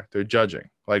like they're judging.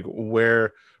 Like,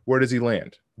 where does he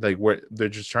land? like where they're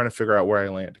just trying to figure out where I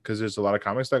land, because there's a lot of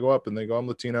comics that go up and they go, I'm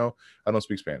Latino, I don't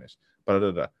speak Spanish, but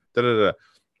da, da, da, da, da.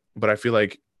 But I feel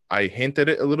like I hint at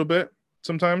it a little bit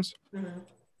sometimes,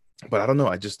 but I don't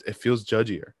know, it feels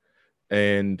judgier.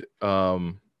 And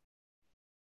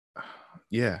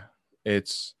yeah,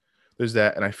 there's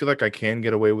that. And I feel like I can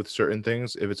get away with certain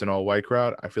things if it's an all white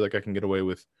crowd. I feel like I can get away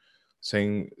with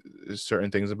saying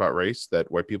certain things about race that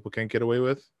white people can't get away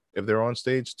with if they're on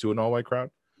stage to an all white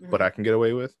crowd, but I can get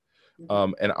away with.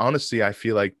 And honestly, I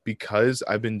feel like because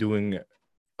I've been doing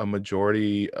a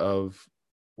majority of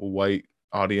white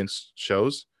audience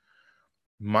shows,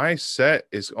 my set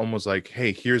is almost like,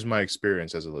 hey, here's my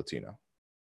experience as a Latino.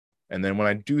 And then when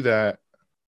I do that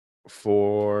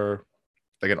for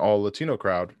like an all Latino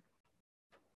crowd,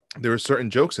 there are certain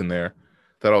jokes in there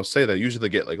that I'll say that usually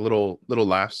get like little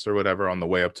laughs or whatever on the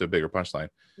way up to a bigger punchline.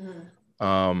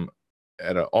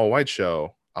 At an all white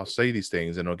show, I'll say these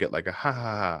things and it'll get like a ha ha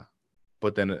ha,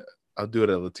 but then I'll do it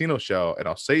at a Latino show and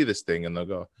I'll say this thing and they'll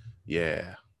go,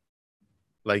 yeah,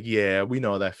 like, yeah, we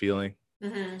know that feeling.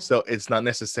 So it's not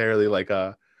necessarily like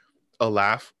a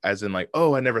laugh as in like,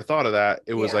 oh, I never thought of that.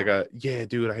 It was like a, yeah,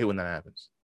 dude, I hate when that happens.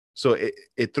 So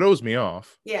it throws me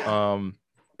off.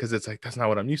 Because it's like, that's not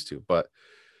what I'm used to. But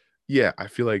yeah, I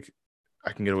feel like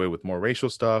I can get away with more racial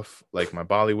stuff. Like my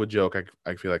Bollywood joke,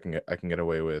 I feel like I can get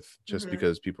away with just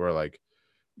because people are like,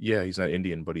 yeah, he's not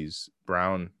Indian, but he's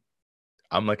brown.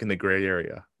 I'm like in the gray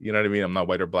area. You know what I mean? I'm not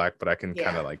white or black, but I can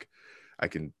kind of like, I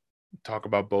can talk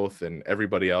about both and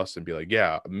everybody else and be like,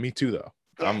 yeah, me too, though.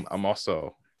 I'm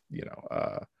also,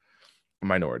 a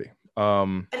minority.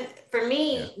 And for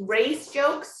me, race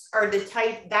jokes are the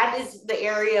type, that is the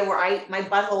area where my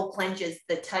butthole clenches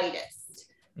the tightest.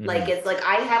 Like, it's like,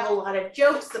 I have a lot of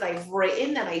jokes that I've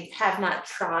written that I have not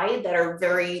tried that are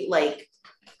very like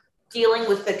dealing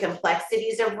with the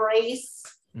complexities of race,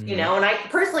 and I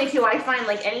personally too, I find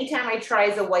like anytime I try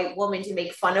as a white woman to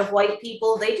make fun of white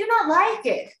people, they do not like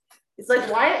it. It's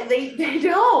like, why they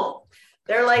don't,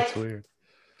 they're like, that's weird.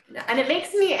 And it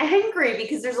makes me angry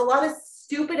because there's a lot of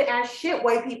stupid ass shit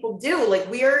white people do. Like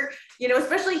we're,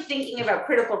 especially thinking about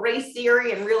critical race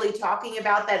theory and really talking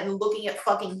about that and looking at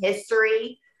fucking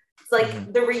history. It's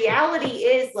like the reality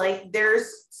is like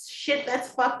there's shit that's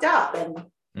fucked up, and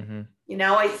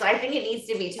I think it needs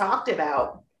to be talked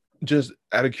about. Just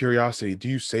out of curiosity, do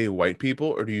you say white people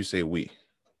or do you say we?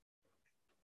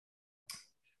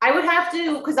 I would have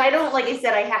to, because I don't, like I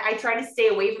said, I try to stay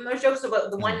away from those jokes. So, but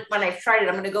the one when I've tried it,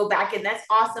 I'm going to go back, and that's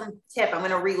awesome tip. I'm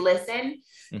going to re-listen.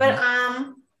 But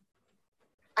I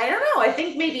don't know. I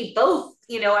think maybe both.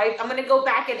 I'm going to go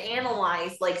back and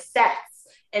analyze like sets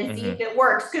and see if it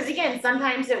works. Because again,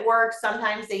 sometimes it works,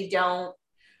 sometimes they don't.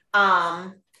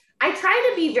 I try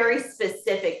to be very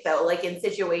specific though, like in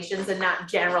situations, and not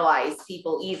generalize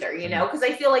people either. Because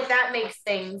I feel like that makes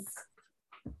things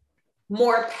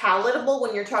more palatable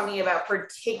when you're talking about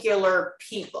particular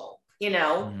people,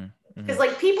 because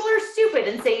like people are stupid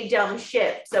and say dumb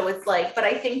shit. So it's like, but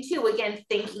I think too, again,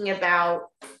 thinking about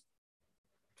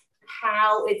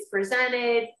how it's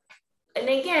presented. And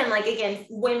again,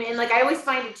 women, like I always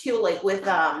find it too, like with,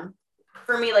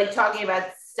 for me, like talking about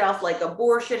stuff like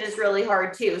abortion is really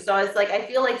hard too. So it's like, I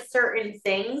feel like certain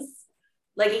things,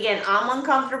 like, again, I'm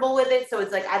uncomfortable with it. So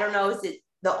it's like, I don't know, is it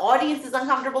the audience is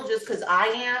uncomfortable just because I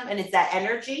am, and it's that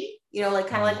energy, like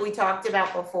kind of like we talked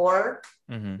about before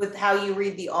with how you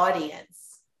read the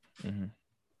audience. I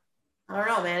don't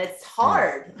know, man. It's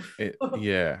hard.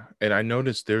 Yeah. And I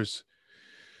noticed there's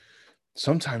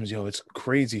sometimes, it's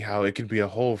crazy how it can be a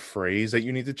whole phrase that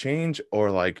you need to change, or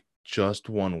like just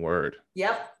one word.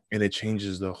 Yep. And it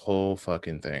changes the whole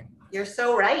fucking thing. You're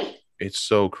so right. It's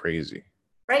so crazy.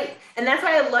 Right. And that's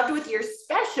why I loved with your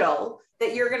special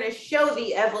that you're going to show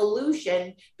the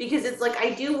evolution, because it's like,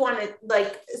 I do want to,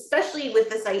 like, especially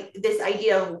with this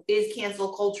idea of, is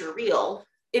cancel culture real?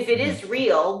 If it is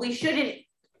real, we shouldn't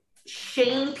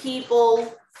shame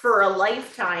people for a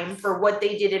lifetime for what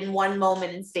they did in one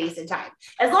moment in space and time.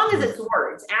 As long as it's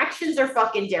words, actions are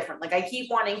fucking different. Like I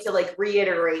keep wanting to like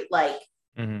reiterate, like,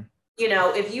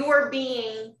 if you are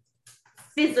being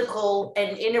physical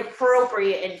and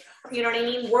inappropriate, and you know what I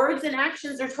mean? Words and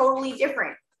actions are totally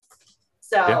different.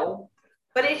 So,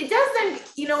 but it does then,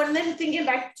 and then thinking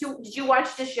back to, did you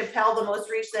watch the most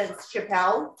recent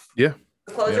Chappelle? Yeah.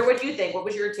 The closer, what do you think? What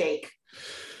was your take?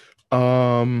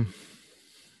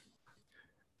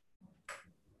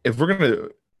 If we're going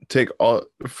to take all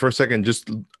for a second, just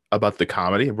about the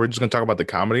comedy, we're just going to talk about the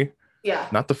comedy. Yeah.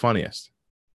 Not the funniest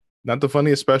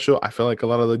special. I feel like a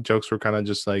lot of the jokes were kind of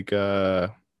just like,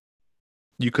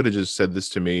 you could have just said this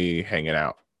to me hanging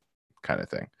out kind of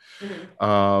thing.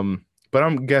 But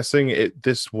I'm guessing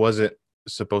this wasn't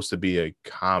supposed to be a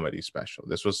comedy special.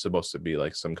 This was supposed to be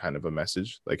like some kind of a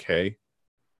message, like, hey,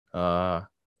 uh,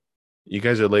 you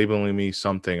guys are labeling me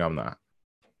something I'm not.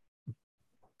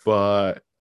 But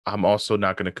I'm also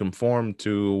not going to conform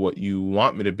to what you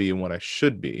want me to be and what I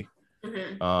should be.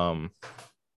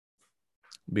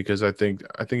 Because I think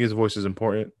his voice is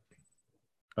important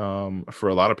for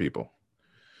a lot of people.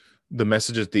 The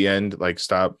message at the end, like,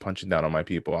 stop punching down on my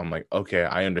people. I'm like, okay,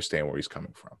 I understand where he's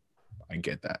coming from. I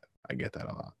get that. I get that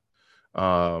a lot.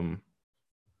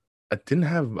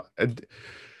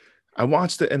 I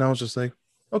watched it and I was just like,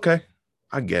 okay,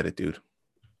 I get it, dude.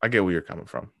 I get where you're coming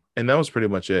from. And that was pretty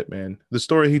much it, man. The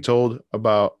story he told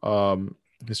about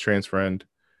his trans friend.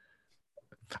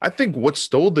 I think what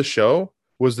stole the show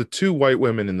was the two white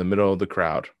women in the middle of the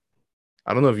crowd.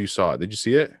 I don't know if you saw it. Did you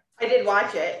see it? I did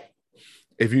watch it.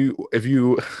 If you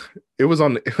it was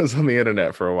on the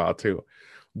internet for a while too,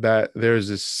 that there's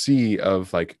this sea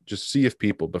of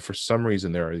people, but for some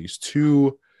reason there are these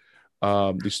two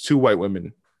white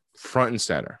women front and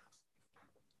center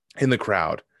in the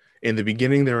crowd. In the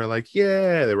beginning they were like,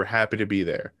 yeah, they were happy to be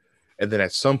there, and then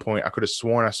at some point I could have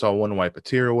sworn I saw one wipe a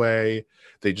tear away.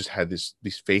 They just had these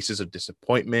faces of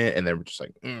disappointment, and they were just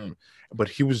like, but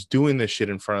he was doing this shit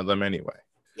in front of them anyway.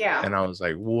 Yeah. And I was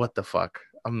like, what the fuck?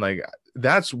 I'm like,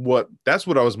 that's what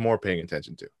I was more paying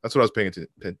attention to. That's what I was paying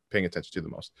attention to the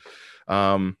most.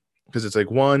 Because it's like,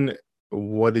 one,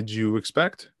 what did you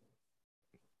expect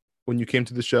when you came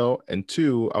to the show? And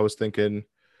two, I was thinking,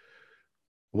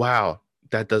 wow,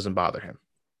 that doesn't bother him.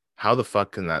 How the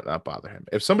fuck can that not bother him?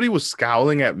 If somebody was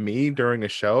scowling at me during a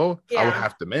show, I would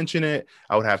have to mention it.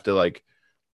 I would have to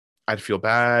I'd feel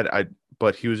bad.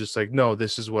 But he was just like, no,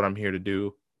 this is what I'm here to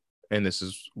do. And this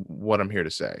is what I'm here to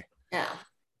say. Yeah.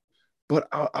 But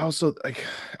I also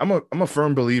I'm a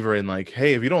firm believer in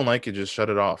hey, if you don't like it, just shut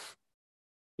it off.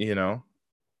 You know,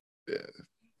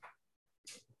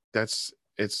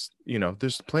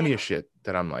 there's plenty of shit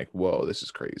that I'm like, whoa, this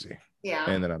is crazy. Yeah.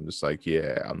 And then I'm just like,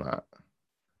 yeah,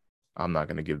 I'm not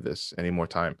gonna give this any more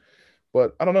time.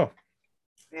 But I don't know.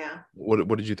 Yeah. What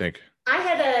did you think? I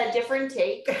had a different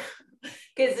take.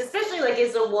 Because especially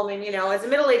as a woman, as a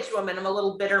middle-aged woman, I'm a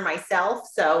little bitter myself.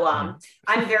 So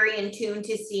I'm very in tune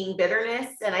to seeing bitterness.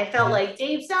 And I felt like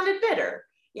Dave sounded bitter,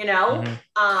 Yeah.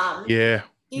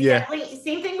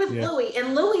 Same thing with Louis.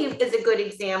 And Louis is a good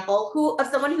example of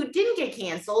someone who didn't get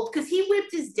canceled because he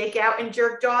whipped his dick out and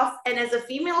jerked off. And as a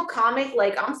female comic,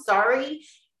 I'm sorry,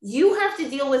 you have to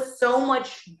deal with so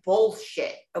much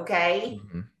bullshit, okay?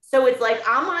 So it's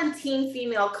I'm on team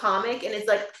female comic, and it's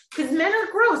because men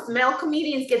are gross. Male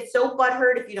comedians get so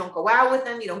butthurt if you don't go out with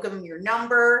them, you don't give them your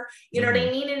number, you know what I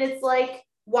mean? And it's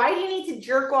why do you need to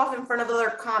jerk off in front of other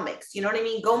comics? You know what I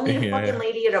mean? Go meet a fucking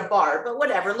lady at a bar, but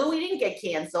whatever. Louis didn't get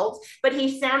canceled, but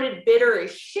he sounded bitter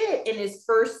as shit in his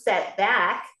first set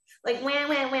back.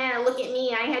 Wah, look at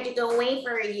me. I had to go away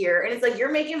for a year. And it's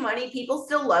you're making money. People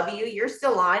still love you. You're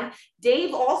still on.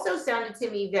 Dave also sounded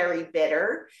to me very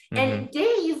bitter. And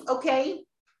Dave, okay,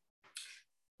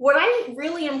 what I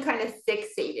really am kind of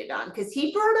fixated on, because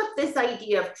he brought up this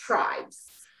idea of tribes,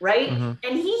 right? And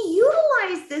he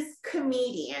utilized this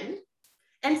comedian.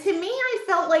 And to me, I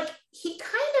felt like he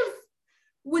kind of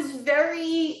was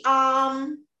very,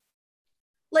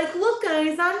 look,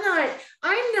 guys, I'm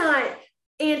not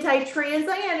anti-trans,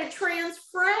 I had a trans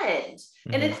friend.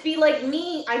 And it's be like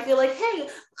me, I feel hey,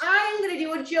 I'm gonna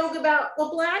do a joke about a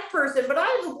black person, but I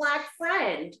have a black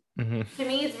friend. To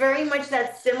me, it's very much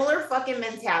that similar fucking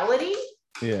mentality.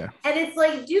 Yeah. And it's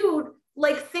dude,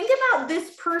 think about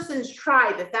this person's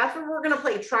tribe. If that's what we're gonna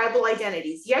play, tribal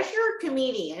identities. Yes, you're a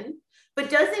comedian, but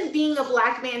doesn't being a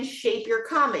black man shape your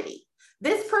comedy?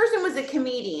 This person was a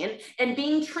comedian, and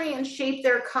being trans shaped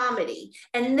their comedy.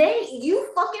 And you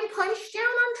fucking punched down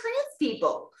on trans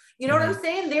people. You know what I'm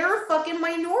saying? They're a fucking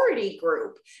minority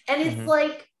group. And it's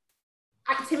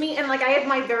to me, and I have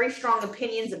my very strong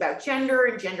opinions about gender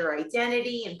and gender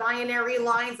identity and binary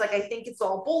lines. I think it's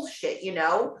all bullshit,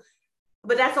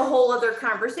 but that's a whole other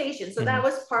conversation. So that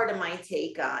was part of my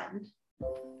take on.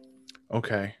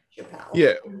 Okay. Chappelle.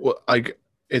 Yeah. Well,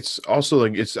 it's also I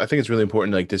think it's really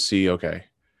important to see, okay,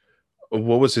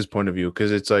 what was his point of view?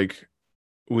 Because it's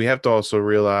we have to also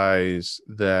realize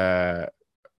that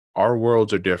our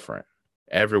worlds are different.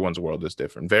 Everyone's world is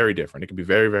different, very different. It can be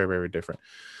very, very, very different.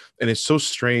 And it's so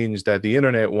strange that the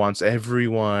internet wants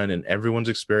everyone and everyone's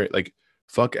experience,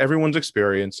 fuck everyone's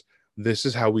experience. This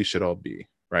is how we should all be,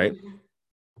 right?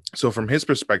 So from his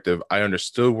perspective, I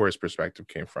understood where his perspective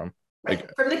came from. Right.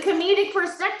 From the comedic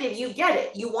perspective, you get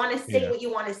it. You want to say what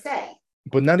you want to say.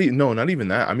 But not even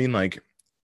that. I mean,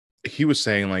 he was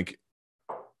saying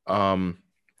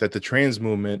that the trans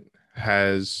movement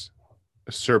has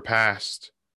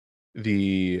surpassed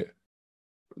the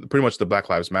pretty much the Black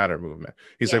Lives Matter movement.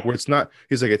 He's like, where it's not,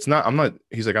 he's like, it's not, I'm not,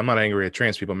 he's like, I'm not angry at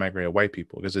trans people, I'm angry at white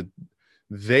people because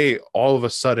they all of a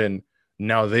sudden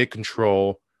now they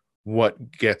control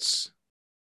what gets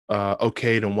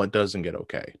okayed and what doesn't get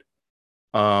okayed.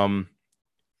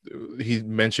 He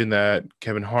mentioned that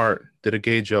Kevin Hart did a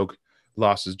gay joke,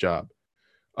 lost his job.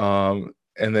 And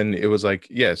then it was like,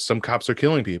 yes, some cops are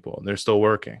killing people and they're still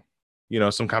working. You know,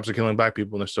 some cops are killing black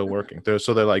people and they're still working.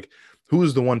 So they're like,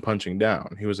 who's the one punching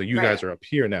down? He was like, you guys are up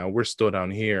here now. We're still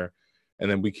down here. And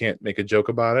then we can't make a joke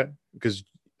about it because,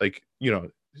 like, you know,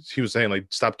 he was saying, like,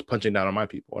 stop punching down on my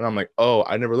people. And I'm like, oh,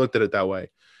 I never looked at it that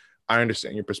way. I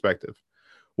understand your perspective.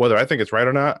 Whether I think it's right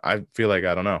or not, I feel like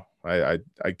I don't know. I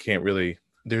can't really.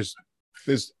 There's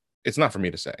it's not for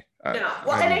me to say. No.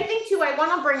 Well, and I think too, I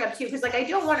want to bring up too, because like I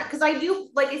don't want to, because I do,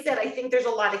 like I said, I think there's a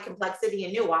lot of complexity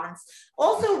and nuance.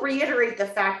 Also reiterate the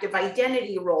fact of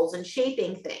identity roles and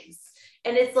shaping things.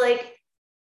 And it's like,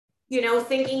 you know,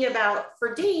 thinking about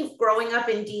for Dave growing up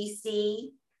in DC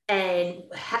and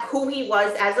who he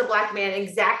was as a Black man,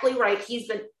 exactly right. He's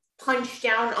been punched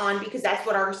down on because that's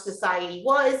what our society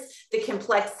was, the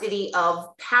complexity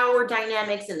of power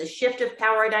dynamics and the shift of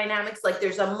power dynamics. Like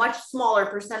there's a much smaller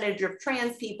percentage of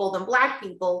trans people than Black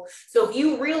people. So if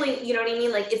you really, you know what I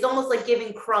mean? Like it's almost like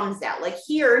giving crumbs out. Like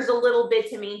here's a little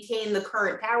bit to maintain the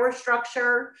current power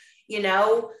structure, you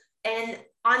know? And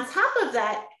on top of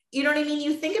that, you know what I mean?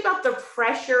 You think about the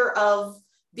pressure of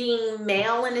being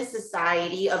male in a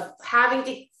society, of having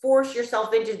to force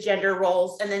yourself into gender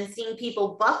roles and then seeing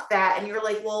people buck that. And you're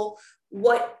like, well,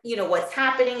 what, you know, what's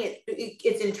happening?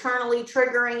 It's internally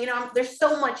triggering, you know, there's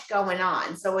so much going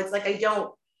on. So it's like,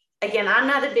 I'm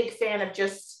not a big fan of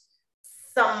just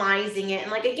summarizing it.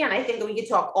 And like, again, I think we could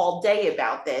talk all day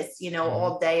about this, you know,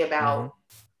 all day about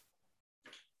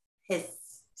his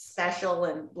special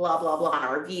and blah, blah, blah on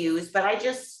our views. But I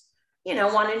just, you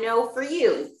know, want to know for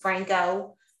you,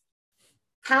 Franco,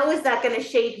 how is that going to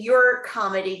shape your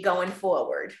comedy going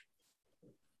forward?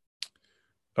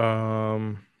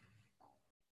 I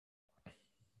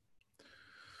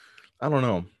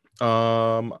don't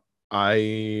know.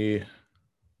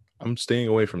 I'm staying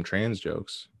away from trans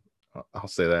jokes. I'll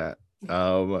say that.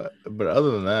 But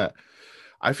other than that,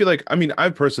 I feel like, I mean,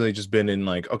 I've personally just been in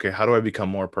like, okay, how do I become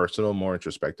more personal, more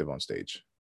introspective on stage?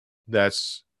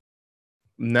 That's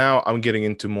now I'm getting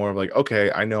into more of like,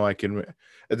 okay, I know I can,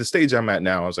 at the stage I'm at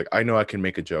now, I was like, I know I can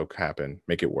make a joke happen,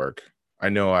 make it work. I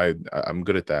know I'm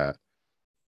good at that.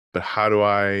 But how do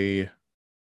I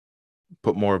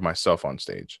put more of myself on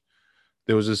stage?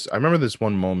 There was this, I remember this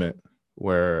one moment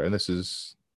where, and this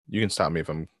is, you can stop me if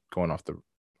I'm going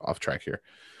off track here,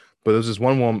 but there's this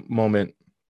one moment,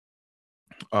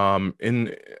 I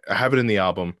have it in the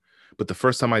album, but the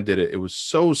first time I did it, it was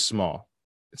so small.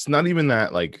 It's not even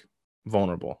that like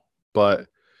vulnerable, but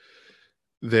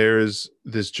there's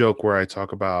this joke where I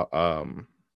talk about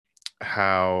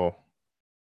how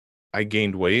I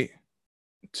gained weight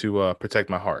to protect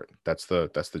my heart. That's the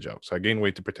joke. So I gained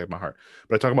weight to protect my heart.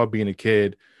 But I talk about being a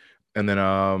kid, and then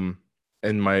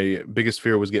and my biggest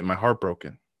fear was getting my heart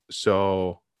broken.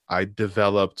 So I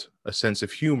developed a sense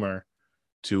of humor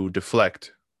to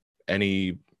deflect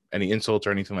any insults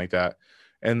or anything like that.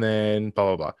 And then blah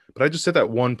blah blah. But I just said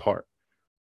that one part.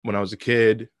 When I was a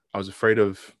kid, I was afraid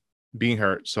of being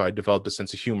hurt, so I developed a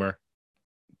sense of humor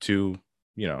to,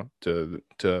 you know,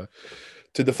 to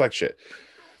deflect shit.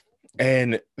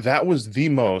 And that was the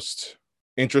most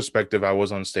introspective I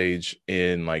was on stage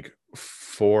in like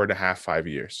 4.5, 5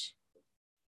 years.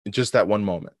 Just that one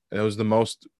moment. And it was the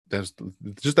most, there's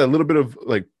just that little bit of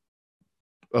like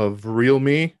of real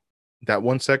me, that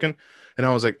 1 second. And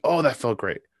I was like, oh, that felt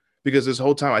great. Because this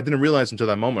whole time I didn't realize until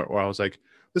that moment where I was like,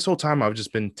 this whole time I've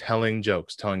just been telling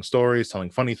jokes, telling stories, telling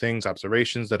funny things,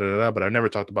 observations, but I've never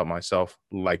talked about myself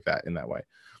like that, in that way.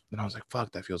 And I was like,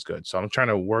 fuck, that feels good. So I'm trying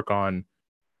to work on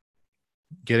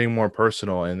getting more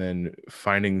personal and then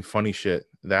finding funny shit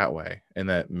that way. And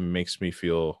that makes me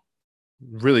feel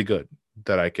really good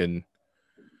that I can,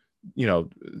 you know,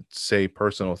 say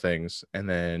personal things and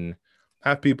then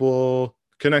have people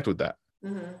connect with that.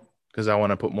 Because I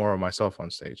want to put more of myself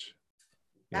on stage.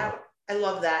 I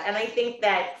love that. And I think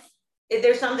that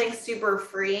there's something super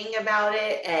freeing about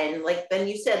it. And like then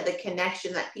you said, the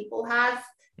connection that people have.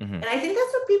 And I think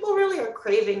that's what people really are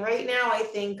craving right now. I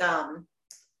think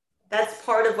that's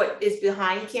part of what is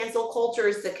behind cancel culture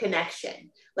is the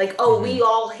connection. Like, oh, we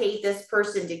all hate this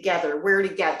person together. We're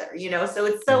together, you know? So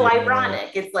it's so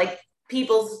ironic. It's like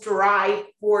people's drive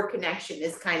for connection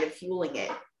is kind of fueling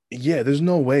it. Yeah, there's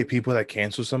no way people that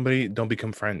cancel somebody don't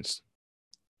become friends.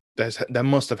 That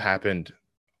must have happened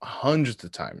hundreds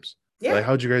of times. Yeah. Like,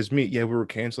 how'd you guys meet? Yeah, we were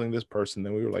canceling this person.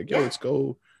 Then we were like, yo, Yeah. let's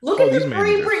go Look at call these the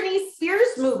pre managers. Britney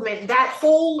Spears movement, that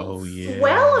whole Oh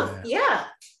swell of, yeah.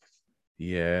 yeah.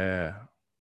 Yeah.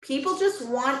 People just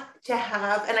want to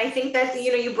have, and I think that,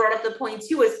 you brought up the point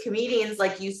too, as comedians,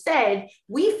 like you said,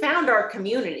 we found our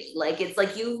community. Like, it's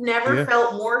like you've never Yeah.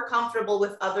 felt more comfortable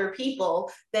with other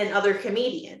people than other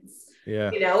comedians.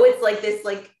 Yeah. It's like this,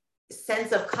 like,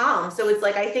 sense of calm. So it's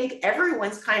like, I think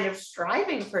everyone's kind of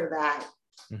striving for that.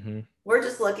 Mm-hmm. We're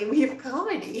just lucky we have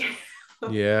comedy.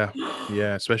 Yeah.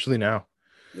 Yeah. Especially now.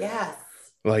 Yes.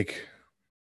 Like,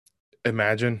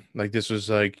 imagine like this was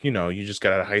like, you just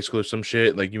got out of high school or some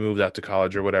shit, like you moved out to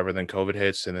college or whatever, then COVID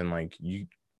hits, and then like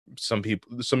some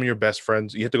of your best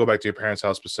friends, you have to go back to your parents'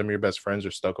 house, but some of your best friends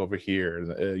are stuck over here,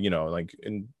 like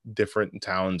in different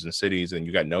towns and cities, and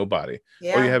you got nobody. All you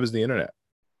Yeah. have is the internet.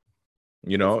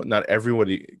 Not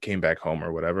everybody came back home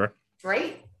or whatever.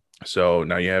 Right. So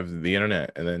now you have the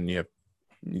internet, and then you have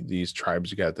these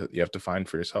tribes you have to find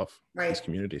for yourself. Right. These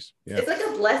communities. Yeah. It's like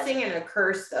a blessing and a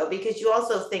curse, though, because you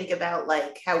also think about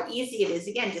like how easy it is,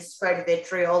 again, to spread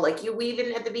vitriol. Like, you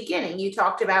even at the beginning, you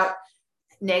talked about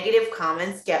negative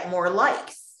comments get more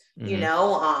likes.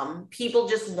 People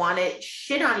just want to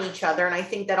shit on each other. And I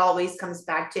think that always comes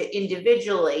back to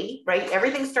individually, right?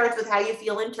 Everything starts with how you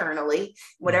feel internally.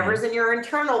 Whatever's in your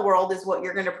internal world is what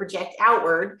you're going to project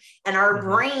outward. And our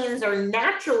brains are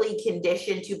naturally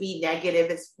conditioned to be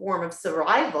negative as form of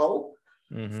survival.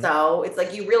 So it's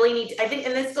like you really need to, I think,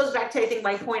 and this goes back to, I think,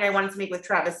 my point I wanted to make with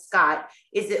Travis Scott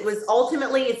is it was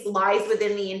ultimately, it lies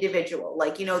within the individual.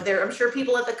 Like, I'm sure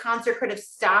people at the concert could have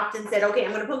stopped and said, okay,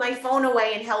 I'm going to put my phone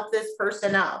away and help this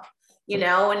person up,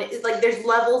 and it's like there's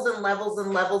levels and levels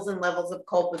and levels and levels of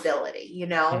culpability,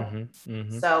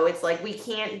 So it's like we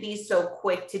can't be so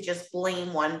quick to just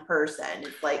blame one person.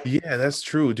 It's like, yeah, that's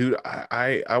true, dude.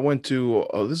 I went to,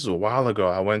 this is a while ago.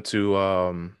 I went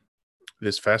to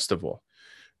this festival,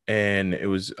 and it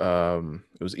was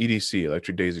EDC,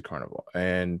 Electric Daisy Carnival,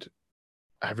 and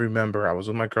I remember I was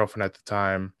with my girlfriend at the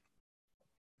time,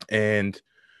 and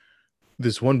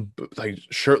this one like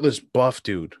shirtless buff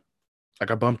dude,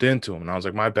 like I bumped into him, and I was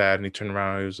like, my bad, and he turned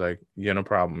around and he was like, yeah, no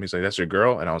problem. He's like, that's your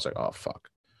girl? And I was like, oh fuck,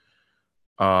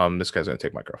 this guy's gonna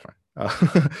take my girlfriend.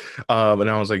 And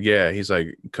I was like, yeah. He's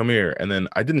like, come here. And then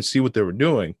I didn't see what they were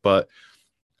doing, but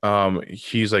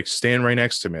he's like standing right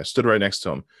next to me. I stood right next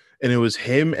to him, and it was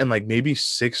him and like maybe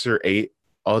 6 or 8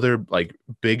 other like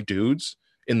big dudes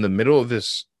in the middle of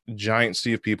this giant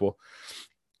sea of people,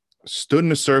 stood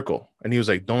in a circle, and he was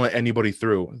like, don't let anybody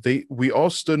through. We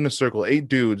all stood in a circle, 8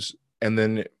 dudes, and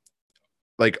then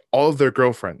like all of their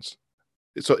girlfriends.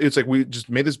 So it's like we just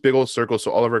made this big old circle so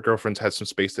all of our girlfriends had some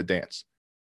space to dance.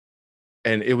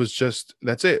 And it was just,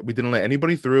 that's it. We didn't let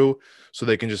anybody through so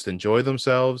they can just enjoy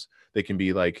themselves. They can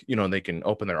be like, they can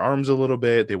open their arms a little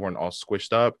bit. They weren't all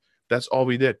squished up. That's all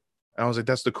we did. And I was like,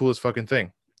 that's the coolest fucking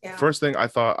thing. yeah. First thing I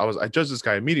thought, I judged this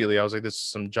guy immediately. I was like, this is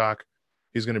some jock.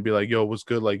 He's going to be like, yo, what's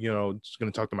good? Like, just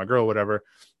going to talk to my girl, whatever.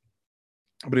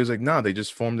 But he was like, nah, they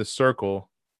just formed this circle,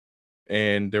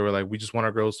 and they were like, we just want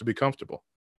our girls to be comfortable.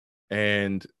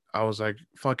 And I was like,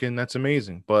 fucking, that's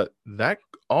amazing. But that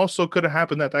also could have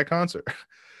happened at that concert.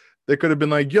 They could have been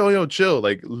like, yo, chill.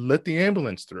 Like, let the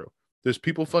ambulance through. There's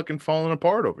people fucking falling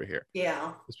apart over here.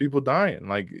 Yeah. There's people dying.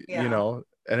 Like,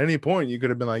 at any point you could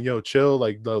have been like, yo, chill.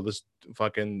 Like,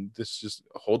 let's just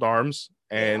hold arms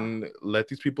and let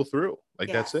these people through.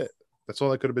 Like, that's it. That's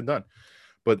all that could have been done.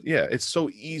 But yeah, it's so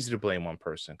easy to blame one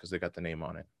person because they got the name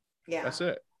on it. Yeah. That's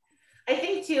it. I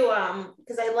think too,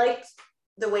 because I liked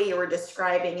the way you were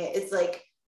describing it. It's like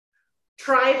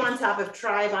tribe on top of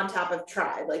tribe on top of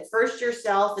tribe. Like, first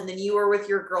yourself, and then you were with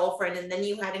your girlfriend, and then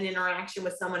you had an interaction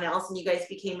with someone else, and you guys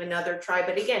became another tribe.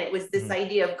 But again, it was this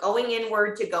idea of going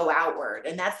inward to go outward.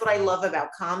 And that's what I love about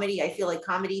comedy. I feel like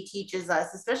comedy teaches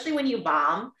us, especially when you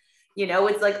bomb,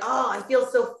 it's like, oh, I feel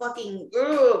so fucking,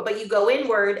 but you go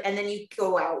inward and then you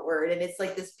go outward. And it's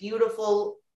like this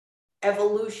beautiful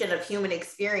evolution of human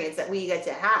experience that we get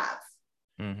to have.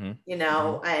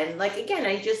 And like, again,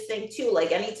 I just think too,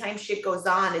 like, anytime shit goes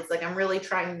on, it's like I'm really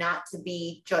trying not to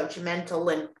be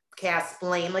judgmental and cast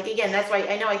blame. Like, again, that's why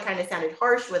I know I kind of sounded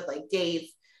harsh with like Dave,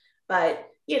 but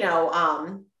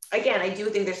again, I do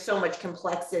think there's so much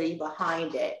complexity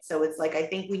behind it. So it's like, I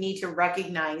think we need to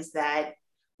recognize that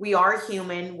we are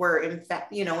human, we're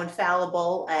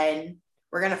infallible, and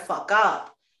we're gonna fuck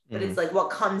up, but it's like what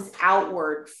comes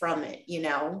outward from it.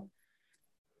 Yeah.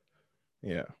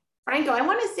 Franco, I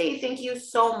want to say thank you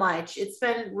so much. It's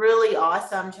been really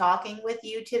awesome talking with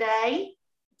you today.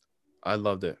 I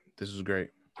loved it. This was great.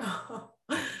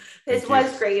 This Thank you.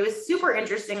 was great. It was super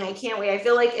interesting. I can't wait. I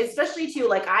feel like, especially too,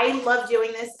 like I love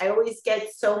doing this. I always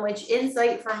get so much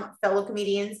insight from fellow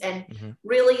comedians. And Mhm.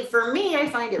 really, for me, I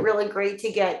find it really great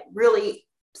to get really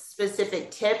specific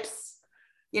tips,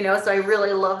 so I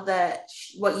really love that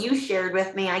what you shared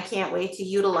with me. I can't wait to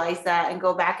utilize that and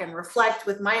go back and reflect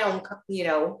with my own,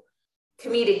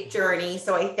 comedic journey.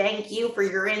 So I thank you for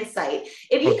your insight.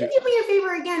 If you Oh, can dude, do me a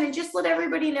favor again and just let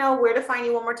everybody know where to find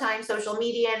you one more time, social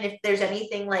media, and if there's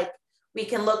anything like we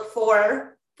can look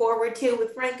forward to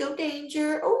with Franco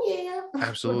Danger. Oh yeah.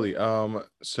 absolutely.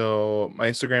 So my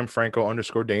Instagram,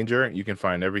 Franco_Danger. You can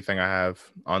find everything I have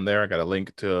on there. I got a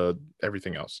link to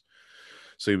everything else,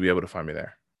 so you'll be able to find me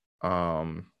there.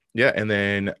 Yeah, and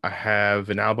then I have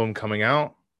an album coming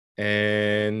out,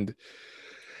 and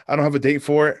I don't have a date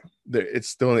for it. It's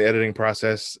still in the editing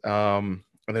process. And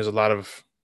there's a lot of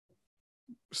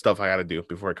stuff I got to do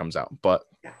before it comes out. But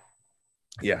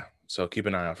yeah, so keep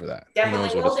an eye out for that. Who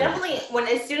knows Definitely. what Well, it's gonna be? definitely when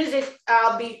as soon as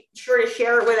I'll be sure to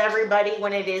share it with everybody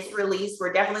when it is released.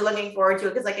 We're definitely looking forward to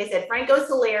it because, like I said, Franco's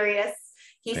hilarious.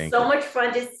 He's Thank so you. much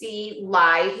fun to see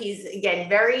live. He's again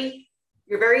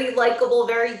you're very likable,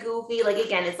 very goofy. Like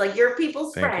again, it's like you're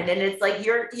people's Thank friend, you. and it's like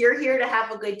you're here to have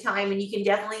a good time, and you can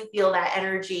definitely feel that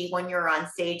energy when you're on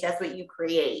stage. That's what you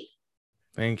create.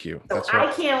 Thank you. So That's right.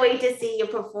 I can't wait to see you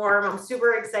perform. I'm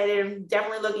super excited. I'm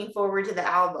definitely looking forward to the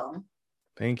album.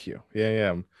 Thank you.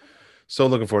 Yeah. I'm so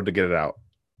looking forward to get it out.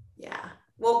 Yeah.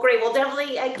 Well, great. We'll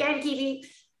definitely again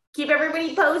keep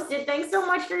everybody posted. Thanks so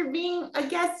much for being a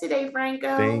guest today,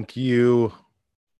 Franco. Thank you.